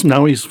doesn't trust,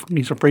 now he's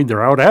afraid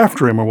they're out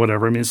after him or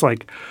whatever. I mean, it's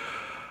like...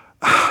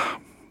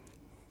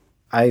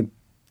 I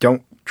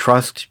don't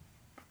trust...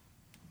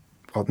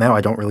 Well, now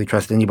I don't really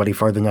trust anybody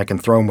farther than I can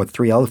throw them with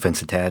 3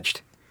 elephants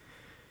attached,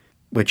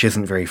 which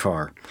isn't very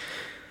far.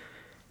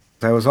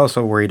 I was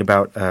also worried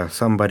about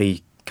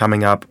somebody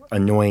coming up,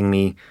 annoying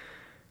me,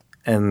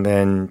 and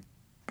then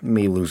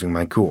me losing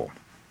my cool,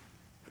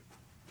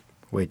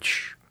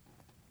 which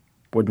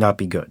would not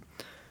be good.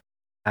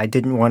 I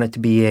didn't want it to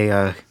be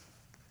a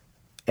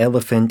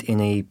elephant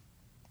in a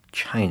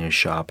china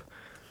shop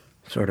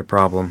sort of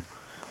problem.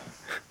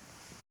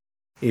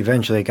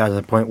 Eventually it got to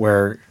the point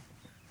where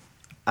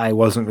I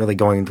wasn't really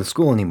going to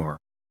school anymore.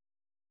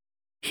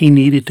 He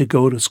needed to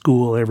go to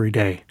school every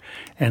day,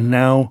 and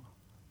now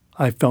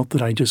I felt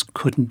that I just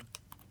couldn't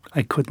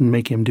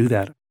make him do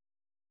that.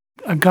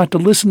 I've got to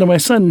listen to my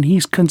son, and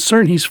he's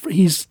concerned.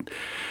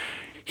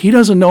 He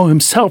doesn't know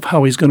himself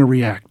how he's going to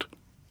react.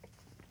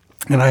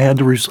 And I had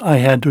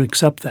to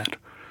accept that.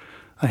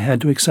 I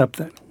had to accept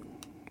that.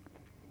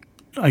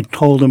 I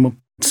told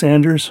him,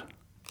 Sanders,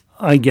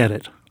 I get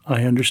it.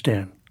 I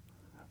understand.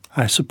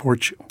 I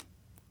support you.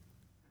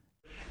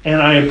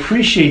 And I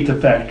appreciate the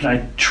fact, and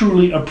I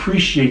truly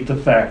appreciate the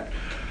fact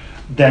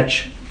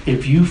that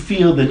if you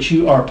feel that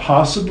you are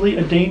possibly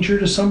a danger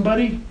to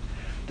somebody,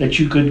 that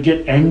you could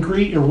get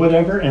angry or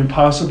whatever and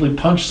possibly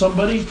punch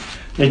somebody,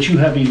 that you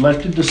have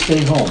elected to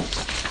stay home.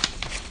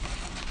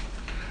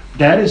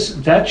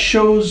 That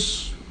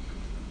shows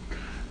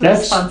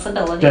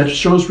responsibility. That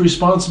shows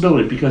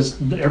responsibility, because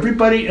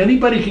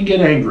anybody can get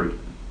angry.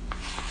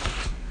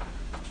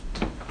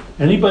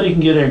 Anybody can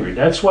get angry.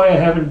 That's why I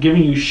haven't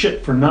given you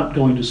shit for not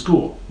going to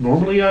school.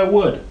 Normally I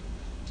would.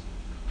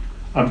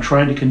 I'm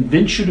trying to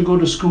convince you to go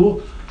to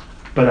school,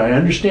 but I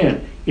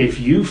understand. If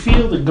you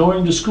feel that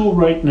going to school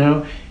right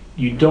now,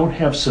 you don't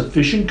have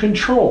sufficient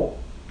control,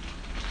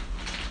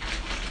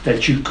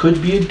 that you could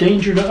be a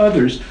danger to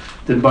others,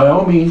 then by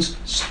all means,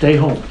 stay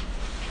home.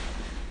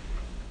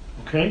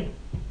 Okay?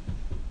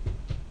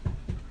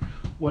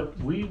 What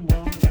we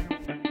want...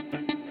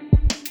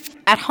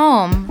 At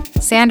home,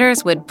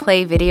 Sanders would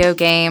play video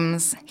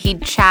games,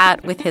 he'd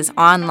chat with his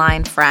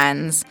online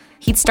friends,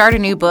 he'd start a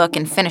new book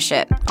and finish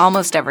it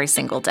almost every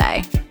single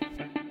day.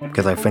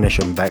 Because I finish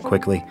them that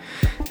quickly.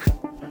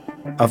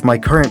 Of my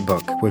current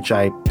book, which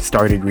I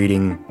started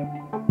reading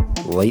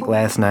late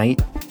last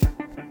night,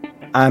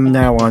 I'm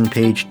now on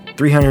page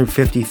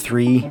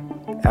 353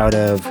 out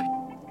of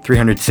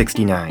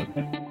 369.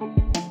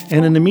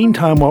 And in the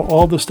meantime, while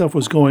all this stuff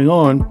was going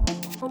on,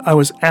 I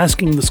was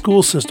asking the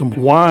school system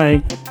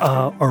why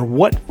or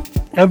what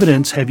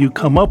evidence have you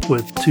come up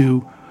with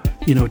to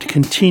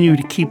continue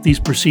to keep these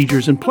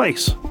procedures in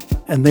place?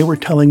 And they were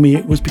telling me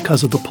it was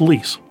because of the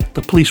police.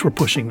 The police were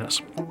pushing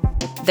this.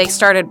 They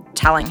started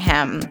telling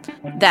him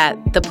that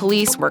the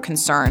police were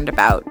concerned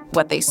about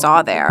what they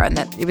saw there, and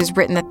that it was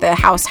written that the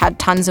house had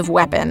tons of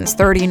weapons,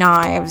 30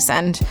 knives,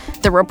 and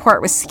the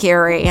report was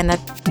scary, and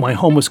that my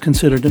home was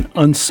considered an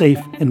unsafe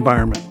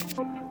environment,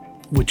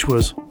 which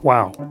was,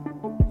 wow,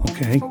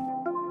 okay.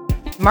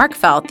 Mark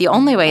felt the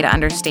only way to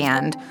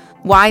understand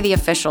why the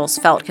officials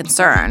felt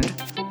concerned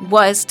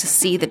was to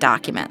see the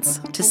documents,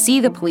 to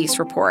see the police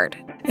report.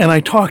 And I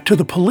talked to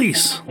the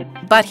police.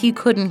 But he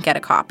couldn't get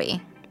a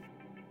copy.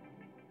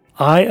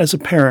 I, as a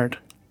parent,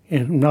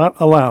 am not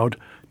allowed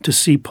to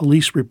see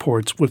police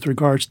reports with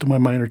regards to my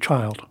minor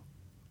child.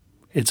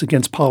 It's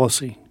against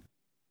policy.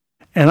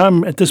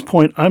 And at this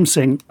point, I'm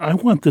saying, I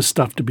want this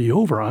stuff to be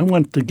over. I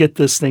want to get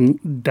this thing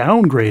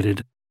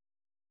downgraded.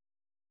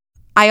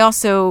 I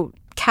also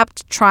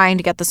kept trying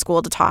to get the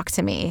school to talk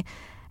to me.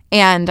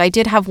 And I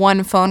did have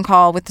one phone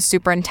call with the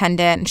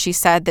superintendent, and she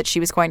said that she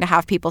was going to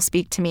have people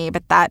speak to me,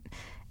 but that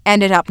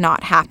ended up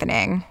not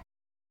happening.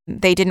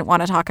 They didn't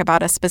want to talk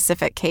about a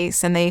specific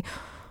case, and they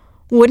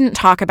wouldn't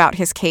talk about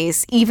his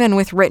case, even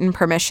with written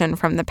permission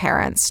from the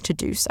parents to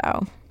do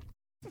so.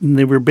 And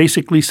they were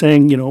basically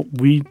saying,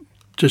 we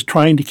just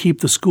trying to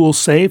keep the school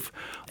safe,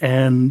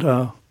 and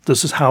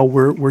this is how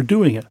we're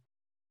doing it.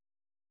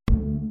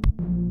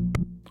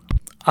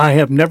 I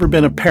have never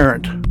been a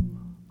parent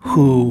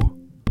who,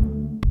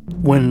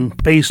 when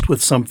faced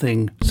with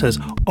something, says,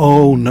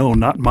 oh, no,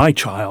 not my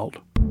child.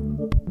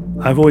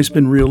 I've always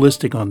been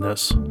realistic on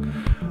this.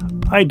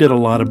 I did a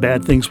lot of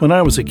bad things when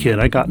I was a kid.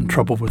 I got in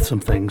trouble with some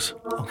things,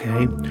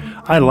 okay?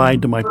 I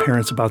lied to my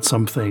parents about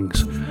some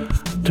things.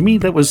 To me,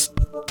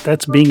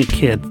 that's being a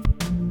kid.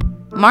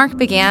 Mark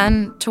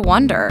began to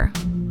wonder,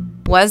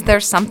 was there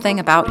something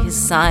about his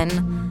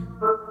son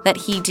that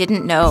he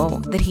didn't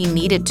know, that he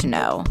needed to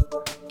know?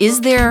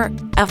 Is there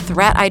a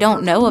threat I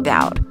don't know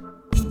about?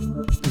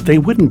 They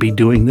wouldn't be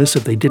doing this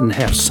if they didn't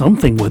have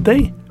something, would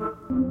they?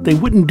 They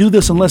wouldn't do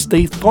this unless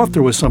they thought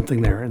there was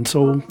something there. And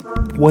so,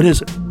 what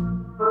is it?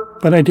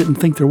 But I didn't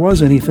think there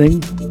was anything,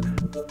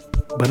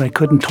 but I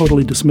couldn't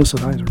totally dismiss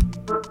it either.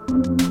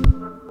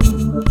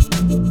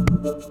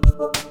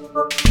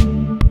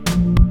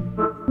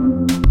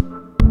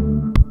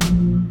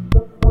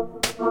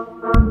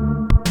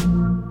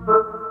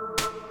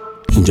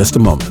 In just a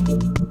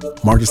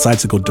moment, Mark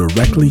decides to go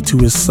directly to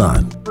his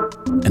son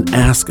and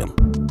ask him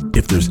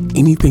if there's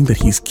anything that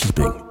he's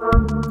keeping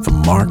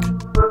from Mark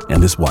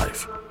and his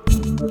wife.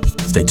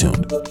 Stay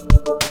tuned.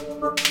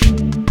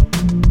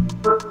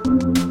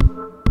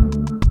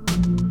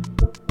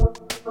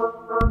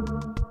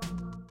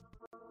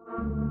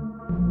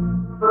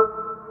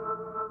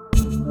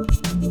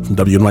 From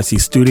WNYC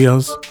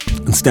Studios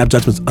and Snap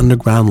Judgment's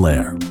underground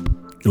lair,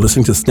 you're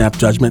listening to Snap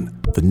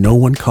Judgment, the No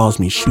One Calls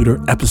Me Shooter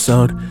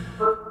episode.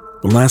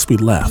 When last we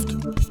left,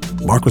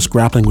 Mark was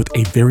grappling with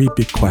a very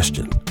big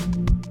question.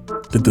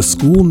 Did the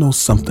school know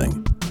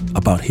something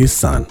about his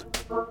son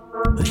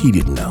that he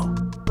didn't know?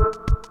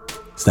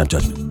 Snap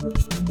Judgment.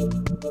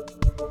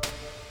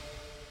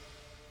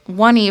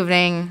 One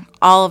evening,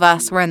 all of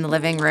us were in the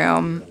living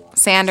room.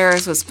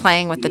 Sanders was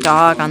playing with the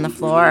dog on the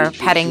floor,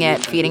 petting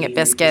it, feeding it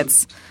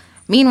biscuits.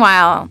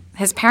 Meanwhile,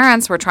 his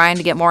parents were trying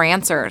to get more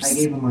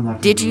answers.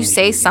 Did you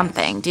say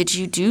something? Did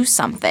you do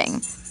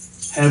something?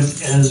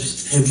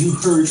 Have you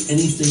heard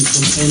anything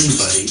from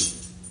anybody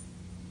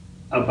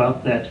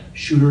about that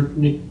shooter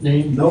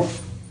nickname? Nope.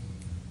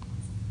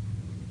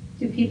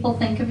 Do people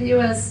think of you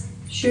as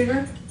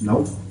shooter?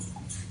 Nope.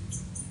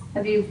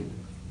 Have you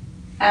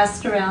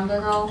asked around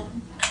at all?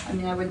 I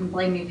mean, I wouldn't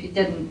blame you if you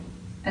didn't,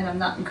 and I'm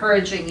not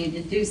encouraging you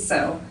to do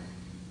so,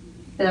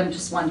 but I'm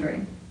just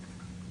wondering.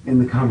 In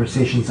the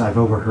conversations I've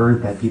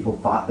overheard that people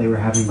thought they were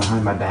having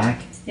behind my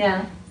back,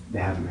 Yeah. they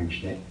haven't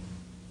mentioned it.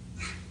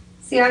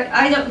 See,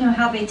 I don't know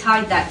how they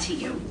tied that to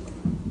you,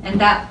 and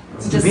that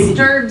Stupidity.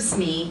 disturbs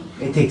me.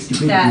 It takes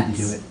stupidity That's-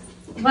 to do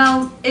it.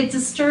 Well, it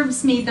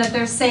disturbs me that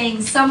they're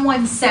saying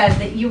someone said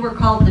that you were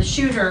called the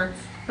shooter,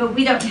 but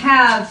we don't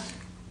have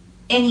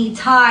any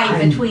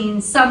tie between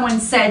someone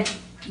said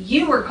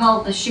you were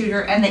called the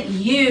shooter and that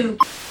you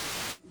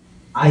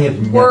I have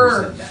never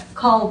were said that.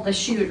 called the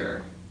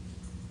shooter.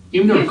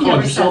 You've never You've called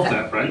never yourself said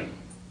that, right?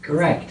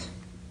 Correct.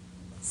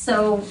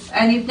 So,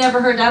 and you've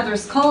never heard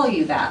others call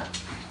you that.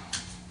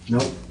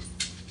 Nope.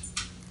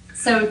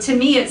 So to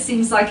me, it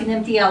seems like an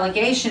empty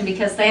allegation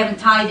because they haven't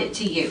tied it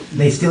to you.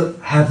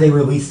 Have they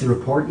released the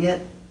report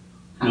yet?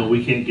 No,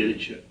 we can't get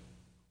it yet.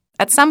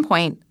 At some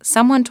point,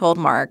 someone told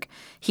Mark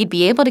he'd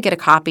be able to get a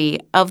copy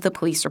of the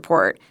police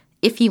report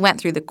if he went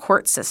through the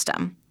court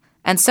system.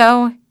 And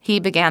so he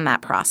began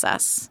that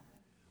process.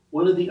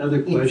 One of the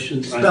other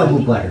questions I Spelled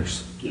with had,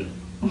 letters. yeah.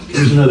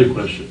 Here's another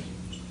question.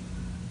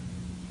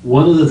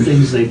 One of the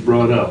things they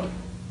brought up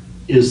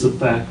is the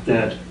fact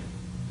that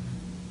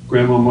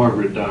Grandma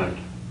Margaret died.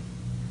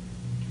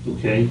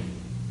 Okay?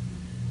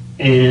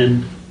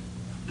 And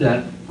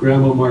that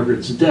Grandma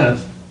Margaret's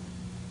death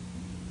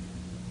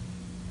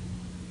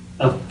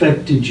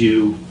affected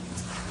you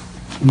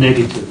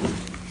negatively.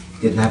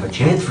 Didn't have a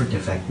chance for it to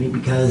affect me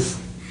because,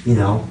 you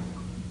know,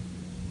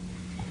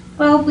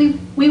 Well,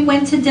 we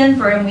went to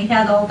Denver and we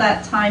had all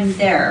that time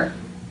there.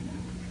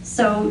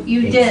 So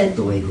you it's did.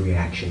 delayed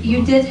reaction. You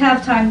Mom. did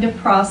have time to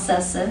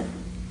process it.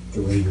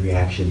 Delayed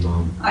reaction,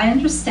 Mom. I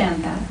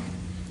understand that.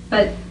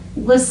 But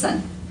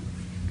listen,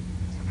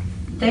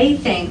 they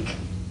think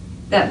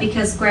that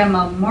because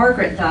Grandma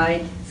Margaret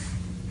died,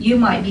 you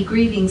might be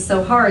grieving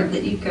so hard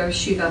that you'd go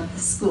shoot up the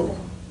school.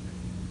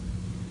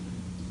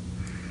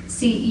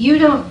 See, you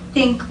don't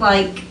think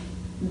like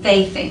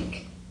they think.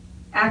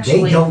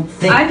 Actually, They don't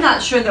think. I'm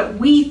not sure that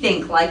we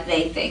think like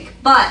they think,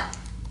 but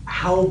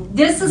How?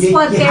 this is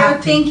what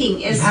they're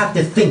thinking is. You have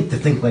to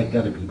think like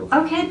other people.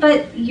 Okay,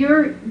 but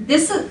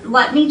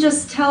let me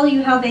just tell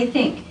you how they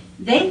think.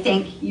 They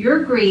think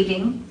you're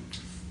grieving.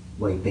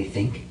 Wait, they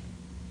think?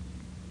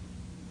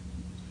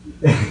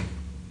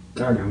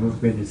 Darn, I'm almost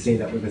going to say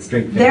that with a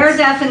straight face. Their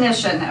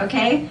definition,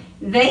 okay?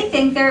 They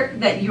think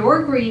that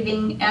you're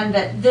grieving and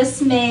that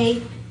this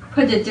may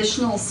put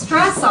additional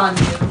stress on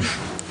you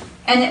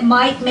and it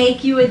might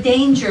make you a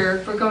danger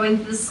for going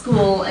to the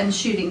school and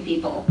shooting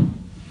people.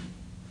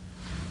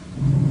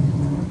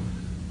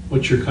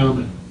 What's your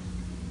comment?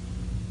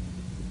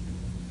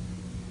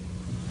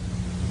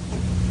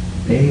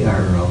 They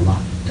are a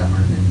lot dumber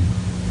than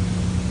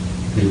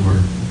they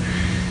were.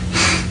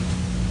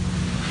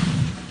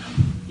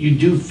 You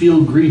do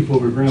feel grief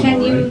over Grandma,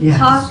 Can you right?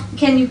 Yes.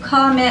 can you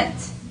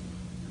comment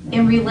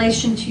in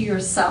relation to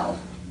yourself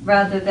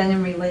rather than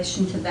in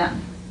relation to them?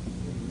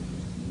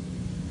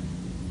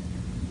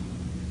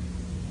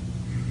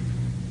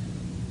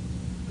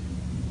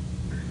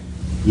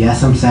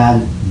 Yes, I'm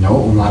sad. No,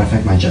 it will not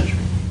affect my judgment.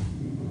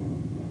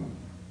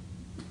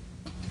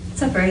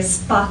 It's a very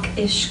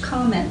Spock-ish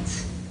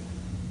comment.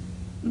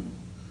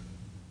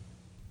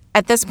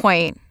 At this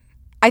point,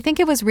 I think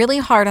it was really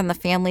hard on the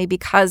family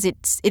because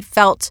it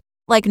felt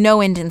like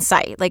no end in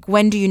sight. Like,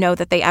 when do you know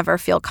that they ever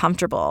feel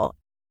comfortable?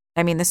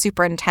 I mean, the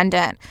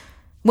superintendent,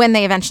 when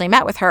they eventually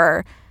met with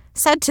her,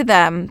 said to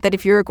them that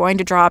if you were going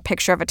to draw a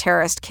picture of a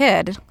terrorist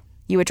kid,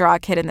 you would draw a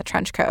kid in the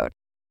trench coat.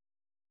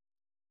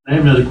 I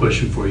have another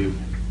question for you.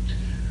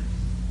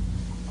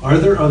 Are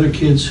there other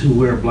kids who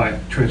wear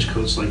black trench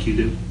coats like you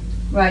do?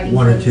 Writing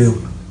One or codes.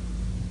 two.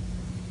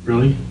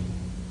 Really?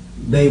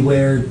 They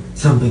wear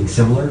something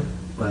similar,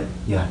 but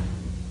yeah.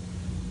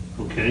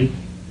 Okay.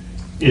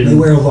 They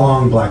wear a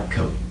long black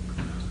coat.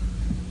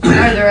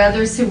 Are there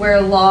others who wear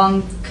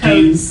long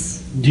coats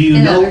do you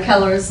in know other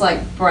colors like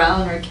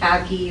brown or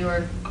khaki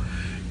or?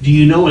 do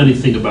you know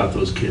anything about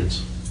those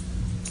kids?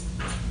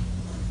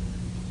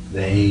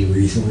 They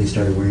recently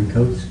started wearing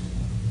coats.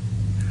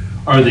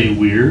 Are they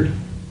weird?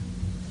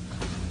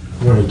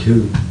 One or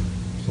two.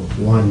 So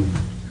one,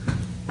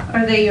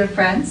 Are they your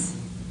friends?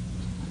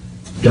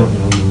 don't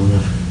know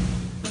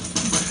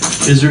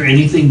enough. Is there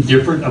anything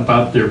different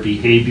about their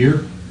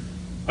behavior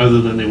other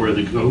than they wear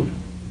the coat?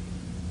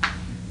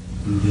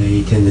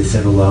 They tend to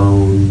sit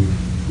alone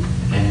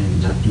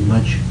and not do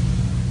much.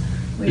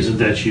 Isn't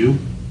that you?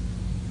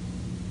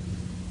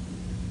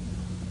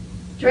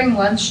 During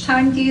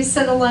lunchtime, do you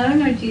sit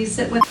alone or do you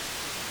sit with?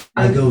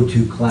 I go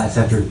to class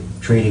after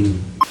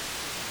training.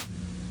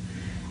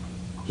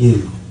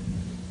 He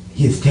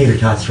has tater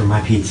tots for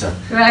my pizza.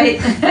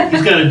 Right?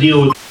 He's got to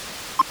deal with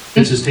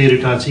gets his tater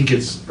tots, he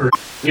gets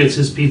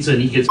his pizza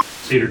and he gets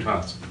tater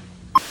tots.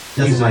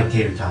 Doesn't like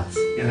tater tots.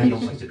 And I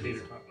don't like the tater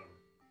tot.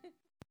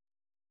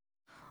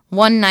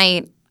 One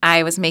night,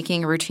 I was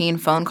making a routine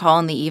phone call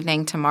in the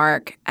evening to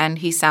Mark, and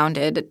he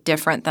sounded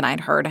different than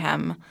I'd heard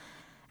him.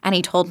 And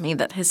he told me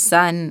that his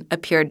son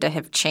appeared to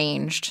have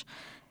changed,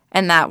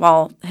 and that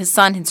while his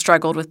son had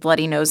struggled with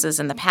bloody noses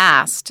in the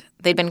past,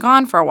 they'd been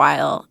gone for a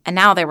while, and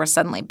now they were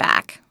suddenly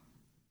back.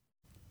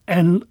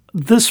 And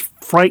this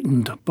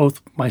frightened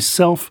both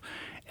myself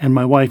and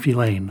my wife,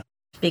 Elaine.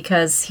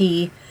 Because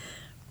he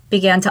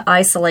began to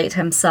isolate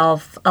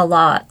himself a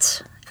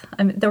lot.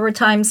 I mean, there were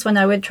times when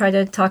I would try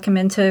to talk him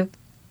into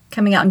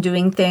coming out and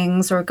doing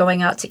things or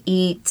going out to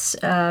eat.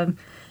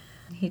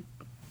 He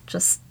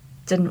just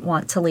didn't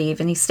want to leave,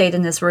 and he stayed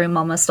in his room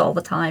almost all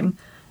the time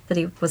that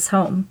he was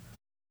home.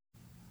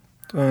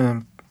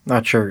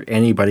 Not sure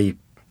anybody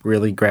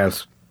really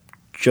grasps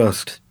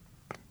just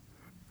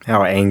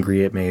how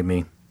angry it made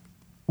me.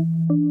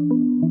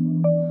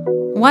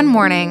 One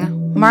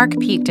morning, Mark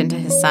peeked into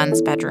his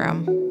son's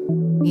bedroom.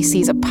 He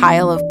sees a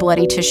pile of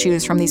bloody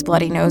tissues from these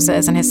bloody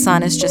noses, and his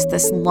son is just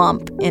this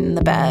lump in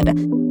the bed.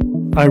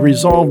 I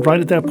resolved right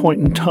at that point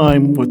in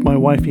time with my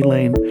wife,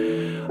 Elaine,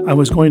 I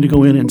was going to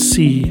go in and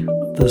see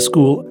the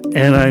school.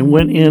 And I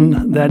went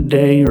in that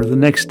day or the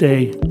next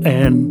day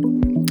and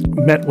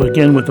met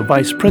again with the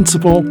vice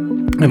principal.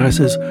 And I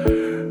says,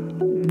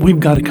 we've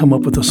got to come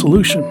up with a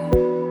solution.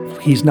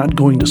 He's not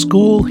going to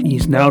school.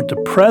 He's now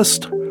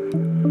depressed.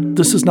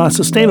 This is not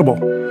sustainable.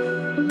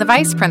 The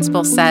vice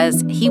principal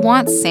says he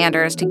wants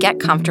Sanders to get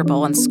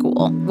comfortable in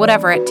school,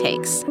 whatever it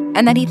takes,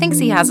 and that he thinks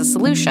he has a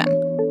solution.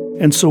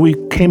 And so we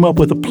came up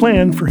with a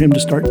plan for him to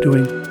start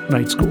doing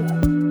night school.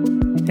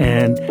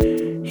 And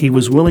he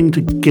was willing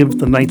to give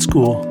the night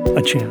school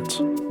a chance.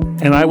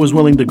 And I was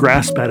willing to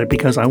grasp at it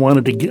because I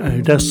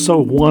just so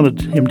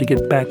wanted him to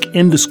get back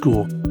into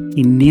school.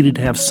 He needed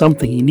to have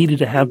something. He needed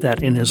to have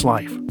that in his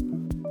life.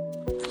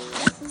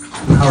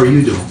 How are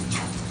you doing?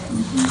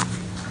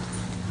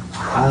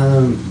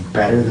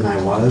 Better than I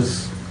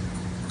was.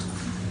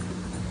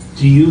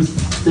 Do you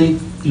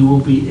think you will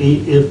be,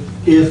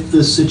 if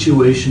this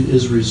situation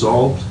is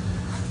resolved,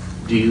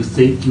 do you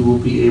think you will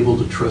be able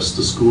to trust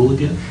the school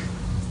again?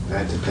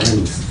 That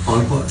depends.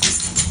 On what?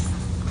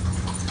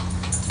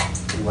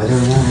 Whether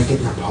or not I get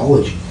an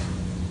apology.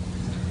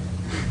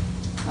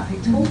 I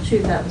told you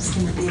that was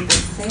going to be a big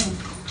thing.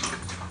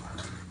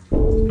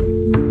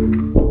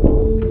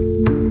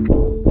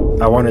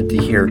 I wanted to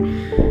hear,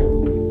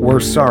 we're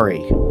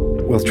sorry.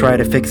 We'll try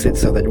to fix it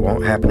so that it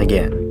won't happen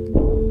again.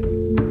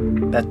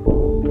 That's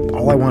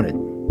all I wanted.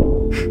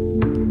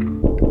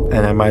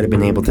 And I might have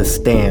been able to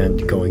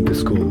stand going to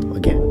school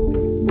again.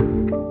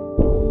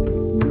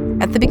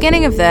 At the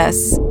beginning of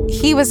this,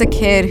 he was a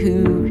kid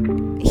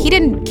who he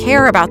didn't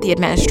care about the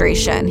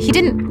administration. He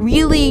didn't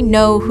really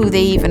know who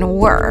they even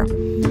were.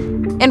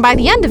 And by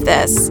the end of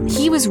this,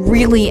 he was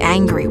really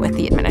angry with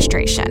the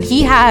administration.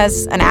 He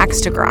has an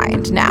axe to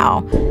grind now,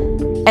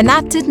 and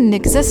that didn't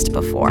exist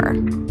before.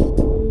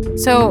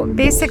 So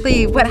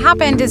basically what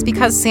happened is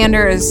because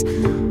Sanders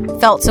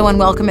felt so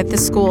unwelcome at the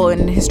school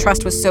and his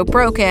trust was so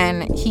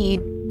broken, he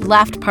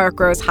left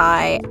Parkrose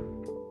High.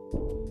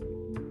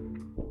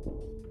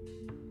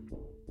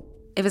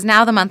 It was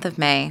now the month of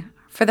May.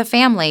 For the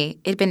family,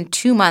 it had been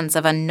 2 months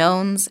of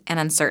unknowns and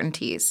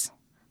uncertainties.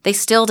 They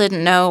still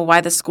didn't know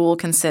why the school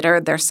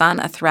considered their son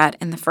a threat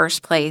in the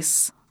first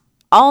place.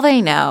 All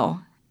they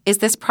know is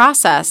this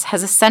process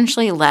has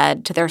essentially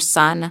led to their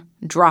son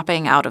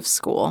dropping out of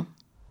school.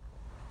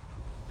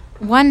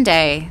 One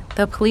day,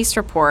 the police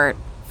report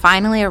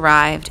finally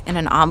arrived in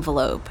an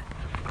envelope.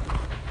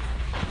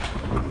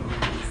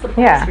 It's the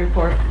police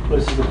report.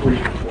 This is the police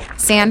report.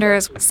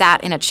 Sanders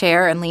sat in a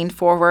chair and leaned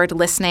forward,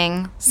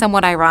 listening,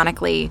 somewhat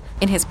ironically,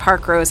 in his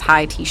Parkrose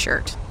High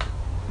t-shirt.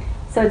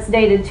 So it's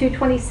dated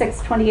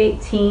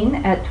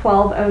 2/26/2018 at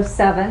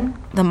 12:07.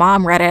 The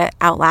mom read it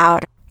out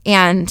loud,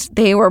 and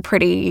they were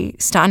pretty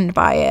stunned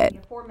by it.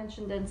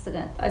 Aforementioned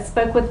incident. I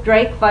spoke with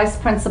Drake, vice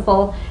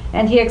principal,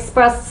 and he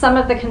expressed some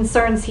of the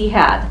concerns he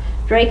had.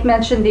 Drake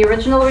mentioned the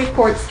original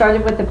report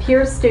started with a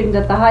peer student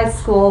at the high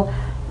school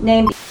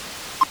named...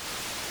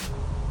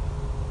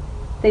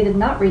 They did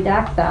not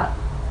redact that.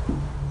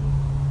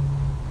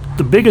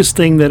 The biggest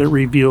thing that it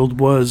revealed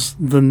was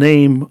the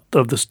name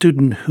of the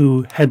student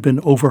who had been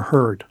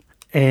overheard.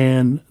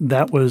 And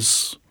that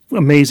was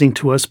amazing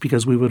to us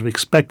because we would have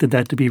expected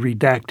that to be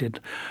redacted,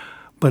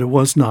 but it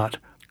was not.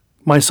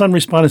 My son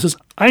responded and says,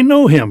 I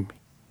know him.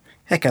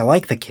 Heck, I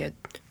like the kid.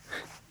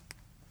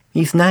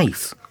 He's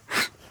nice.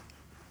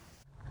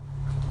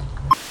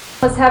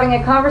 Was having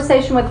a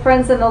conversation with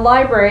friends in the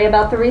library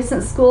about the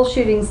recent school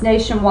shootings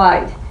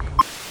nationwide.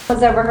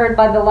 Was overheard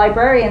by the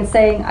librarian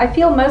saying, I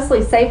feel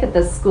mostly safe at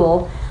this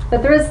school,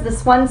 but there is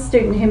this one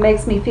student who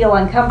makes me feel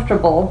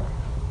uncomfortable.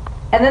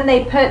 And then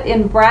they put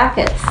in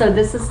brackets, so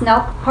this is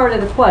not part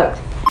of the quote,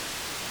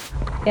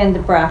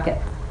 end bracket.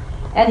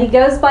 And he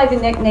goes by the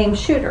nickname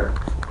Shooter.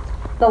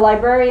 The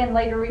librarian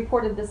later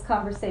reported this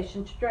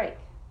conversation to Drake.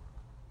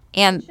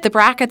 And the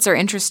brackets are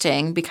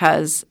interesting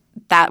because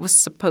that was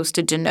supposed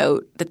to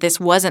denote that this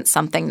wasn't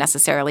something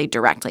necessarily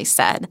directly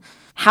said.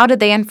 How did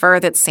they infer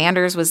that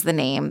Sanders was the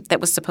name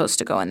that was supposed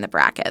to go in the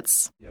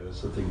brackets?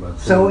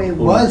 So it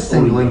was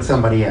singling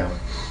somebody out.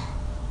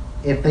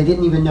 If they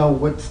didn't even know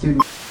what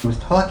student was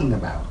talking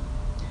about.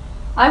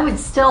 I would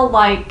still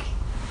like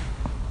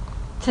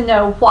to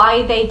know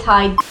why they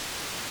tied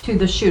to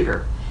the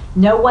shooter.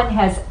 No one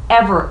has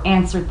ever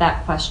answered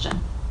that question.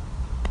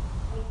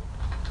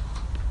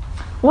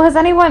 Well, has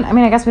anyone,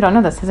 I guess we don't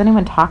know this, has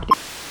anyone talked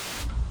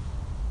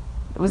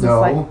to Was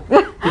no.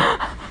 This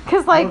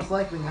because Most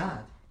likely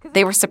not.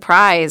 They were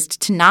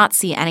surprised to not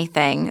see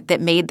anything that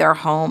made their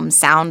home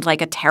sound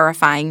like a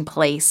terrifying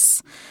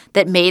place,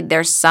 that made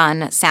their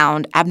son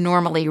sound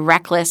abnormally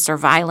reckless or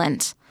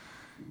violent.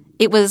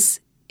 It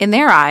was, in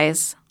their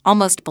eyes,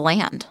 almost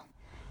bland.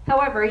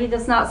 However, he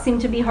does not seem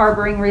to be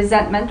harboring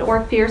resentment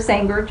or fierce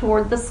anger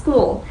toward the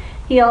school.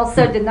 He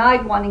also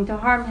denied wanting to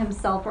harm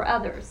himself or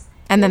others.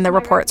 And then the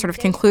report sort of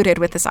concluded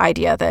with this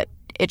idea that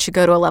it should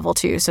go to a level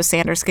 2 so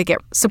Sanders could get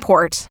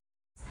support.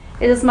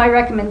 It is my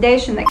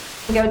recommendation that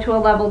go to a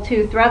level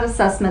 2 threat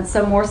assessment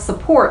so more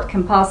support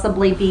can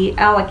possibly be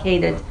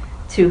allocated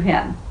to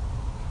him.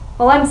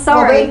 Well, I'm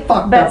sorry,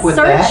 but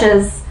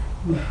searches,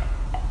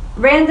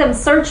 random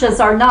searches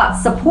are not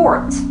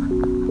support.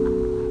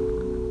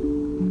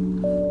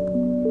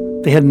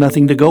 They had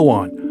nothing to go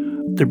on.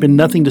 There'd been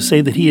nothing to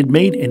say that he had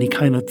made any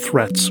kind of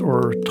threats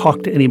or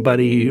talked to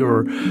anybody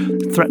or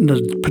threatened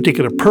a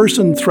particular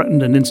person,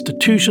 threatened an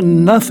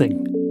institution,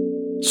 nothing.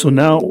 So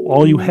now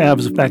all you have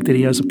is the fact that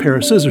he has a pair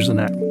of scissors in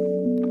that.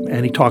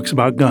 And he talks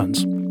about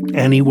guns.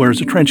 And he wears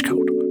a trench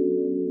coat.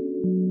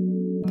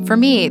 For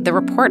me, the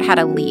report had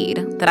a lead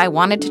that I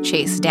wanted to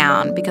chase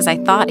down because I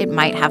thought it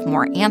might have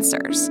more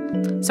answers.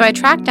 So I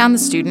tracked down the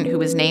student who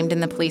was named in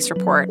the police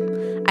report.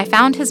 I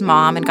found his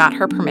mom and got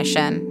her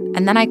permission,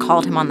 and then I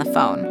called him on the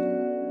phone.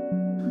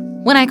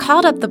 When I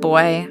called up the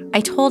boy,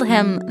 I told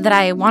him that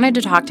I wanted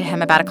to talk to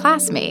him about a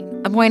classmate,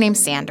 a boy named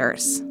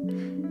Sanders.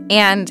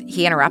 And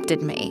he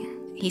interrupted me.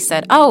 He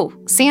said, "Oh,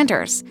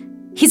 Sanders,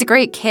 he's a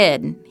great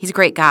kid. He's a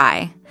great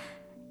guy."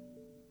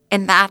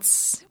 And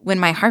that's when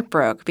my heart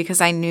broke because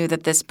I knew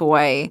that this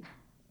boy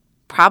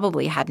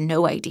probably had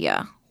no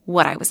idea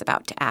what I was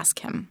about to ask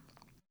him.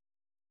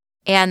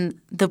 And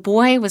the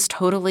boy was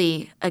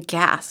totally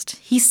aghast.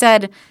 He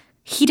said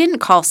he didn't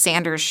call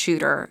Sanders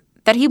shooter,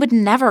 that he would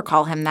never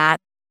call him that.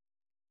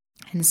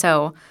 And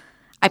so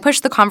I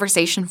pushed the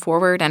conversation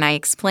forward and I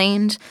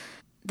explained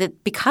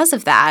that because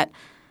of that,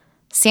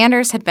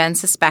 Sanders had been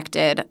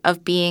suspected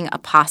of being a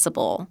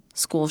possible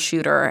school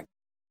shooter.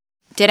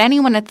 Did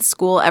anyone at the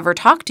school ever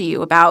talk to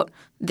you about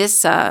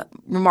this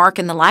remark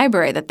in the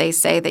library that they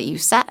say that you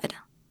said?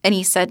 And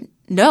he said,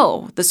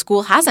 "No, the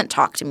school hasn't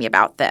talked to me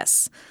about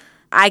this.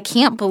 I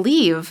can't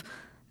believe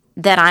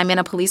that I'm in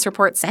a police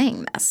report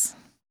saying this."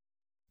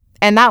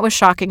 And that was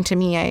shocking to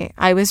me.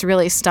 I was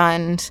really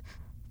stunned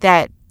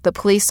that the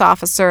police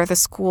officer at the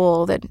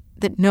school, that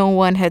no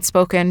one had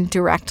spoken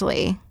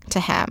directly to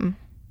him.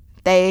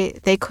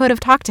 They could have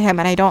talked to him,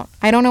 and I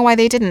don't know why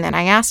they didn't. And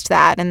I asked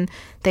that, and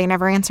they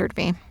never answered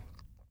me.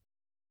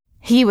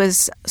 He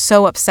was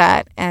so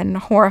upset and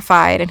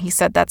horrified, and he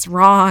said that's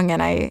wrong,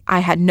 and I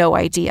had no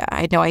idea.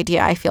 I had no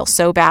idea. I feel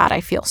so bad.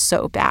 I feel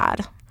so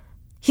bad.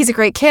 He's a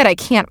great kid. I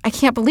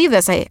can't believe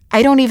this. I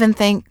don't even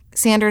think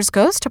Sanders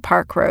goes to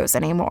Park Rose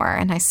anymore.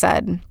 And I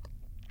said,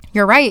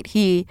 "You're right.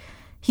 He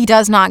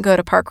does not go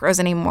to Park Rose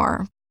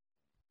anymore."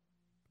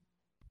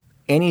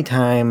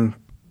 Anytime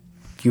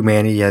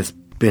humanity has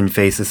been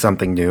faced with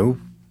something new,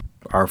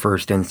 our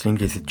first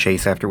instinct is to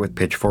chase after it with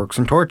pitchforks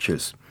and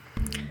torches.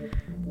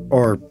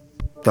 Or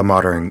the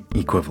modern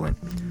equivalent.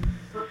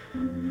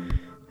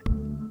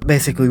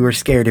 Basically, we're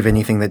scared of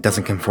anything that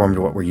doesn't conform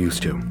to what we're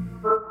used to.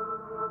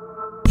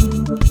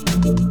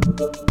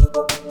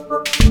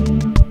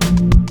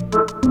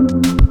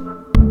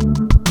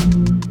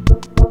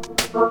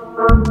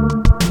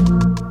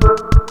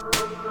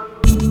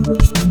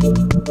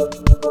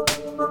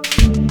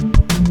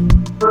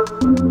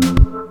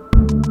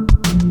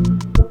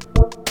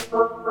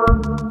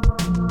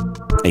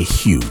 A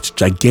huge,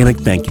 gigantic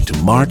thank you to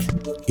Mark,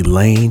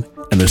 Elaine,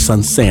 and their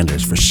son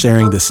Sanders for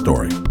sharing this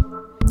story.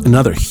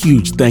 Another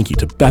huge thank you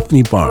to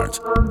Bethany Barnes,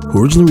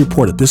 who originally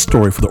reported this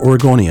story for the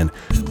Oregonian.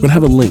 We're going to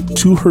have a link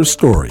to her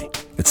story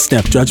at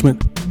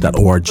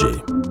snapjudgment.org.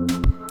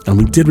 And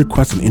we did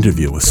request an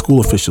interview with school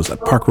officials at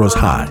Park Rose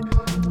High,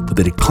 but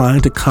they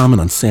declined to comment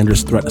on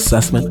Sanders' threat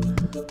assessment.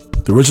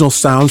 The original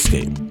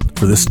soundscape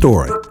for this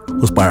story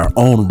was by our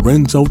own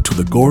Renzo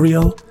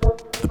Tulegorio.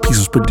 The piece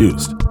was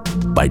produced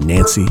by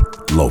Nancy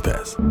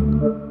Lopez.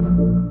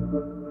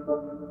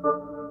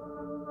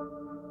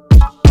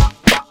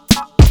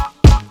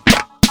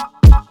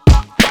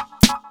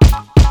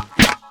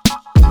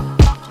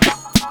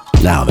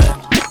 Now then,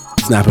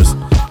 Snappers,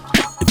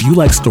 if you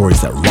like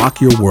stories that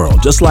rock your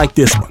world just like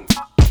this one,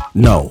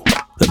 know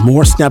that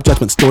more Snap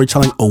Judgment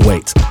storytelling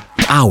awaits.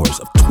 Hours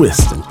of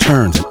twists and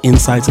turns and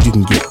insights that you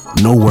can get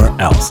nowhere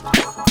else.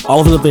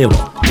 All of it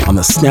available on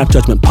the Snap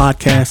Judgment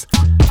podcast.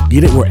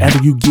 Get it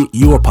wherever you get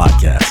your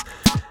podcasts.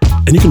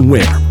 And you can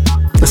wear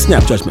the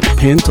Snap Judgment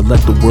pin to let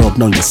the world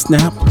know you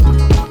snap,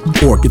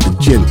 or get the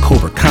Jen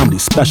Cobra Comedy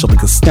Special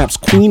because Snap's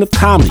Queen of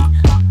Comedy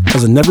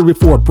has a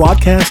never-before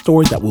broadcast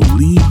story that will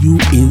leave you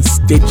in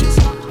stitches.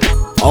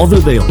 All of it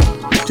available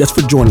just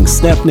for joining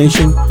Snap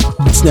Nation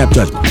at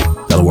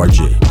snapjudgment.org.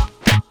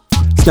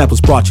 Snap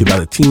was brought to you by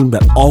the team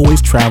that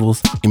always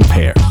travels in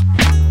pairs.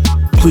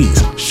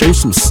 Please show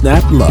some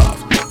Snap love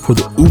for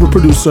the Uber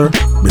producer,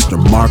 Mr.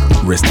 Mark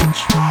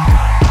Ristich.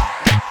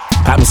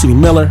 Pat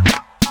Mesiti-Miller,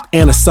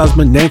 Anna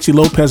Sussman, Nancy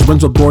Lopez,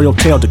 Renzo Boreal,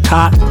 Teo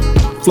Ducott,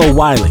 Flo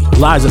Wiley,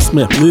 Eliza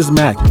Smith, Liz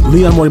Mack,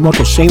 Leon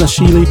Morimoto, Shayna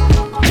Shealy,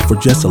 and for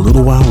just a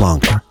little while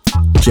longer,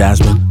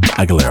 Jasmine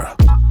Aguilera.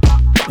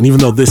 And even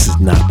though this is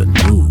not the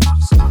news,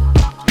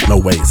 no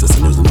way is this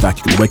the news. In fact,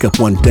 you can wake up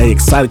one day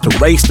excited to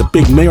race the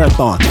big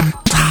marathon,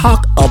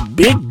 talk a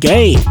big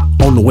game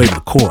on the way to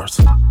the course.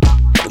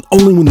 And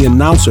only when the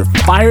announcer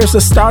fires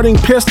the starting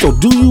pistol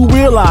do you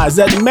realize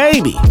that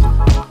maybe,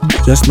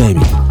 just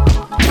maybe,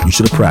 you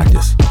should have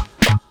practiced.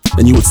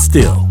 And you would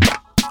still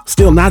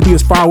not be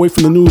as far away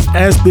from the news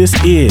as this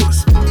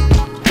is.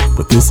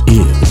 But this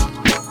is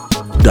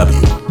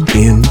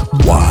WNYC.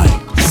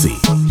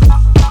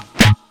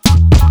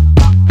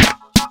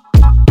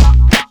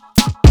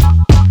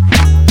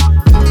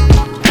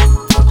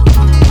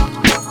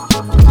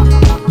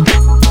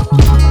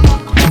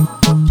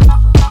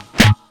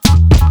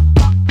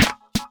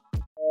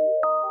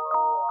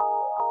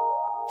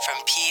 From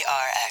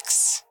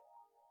PRX.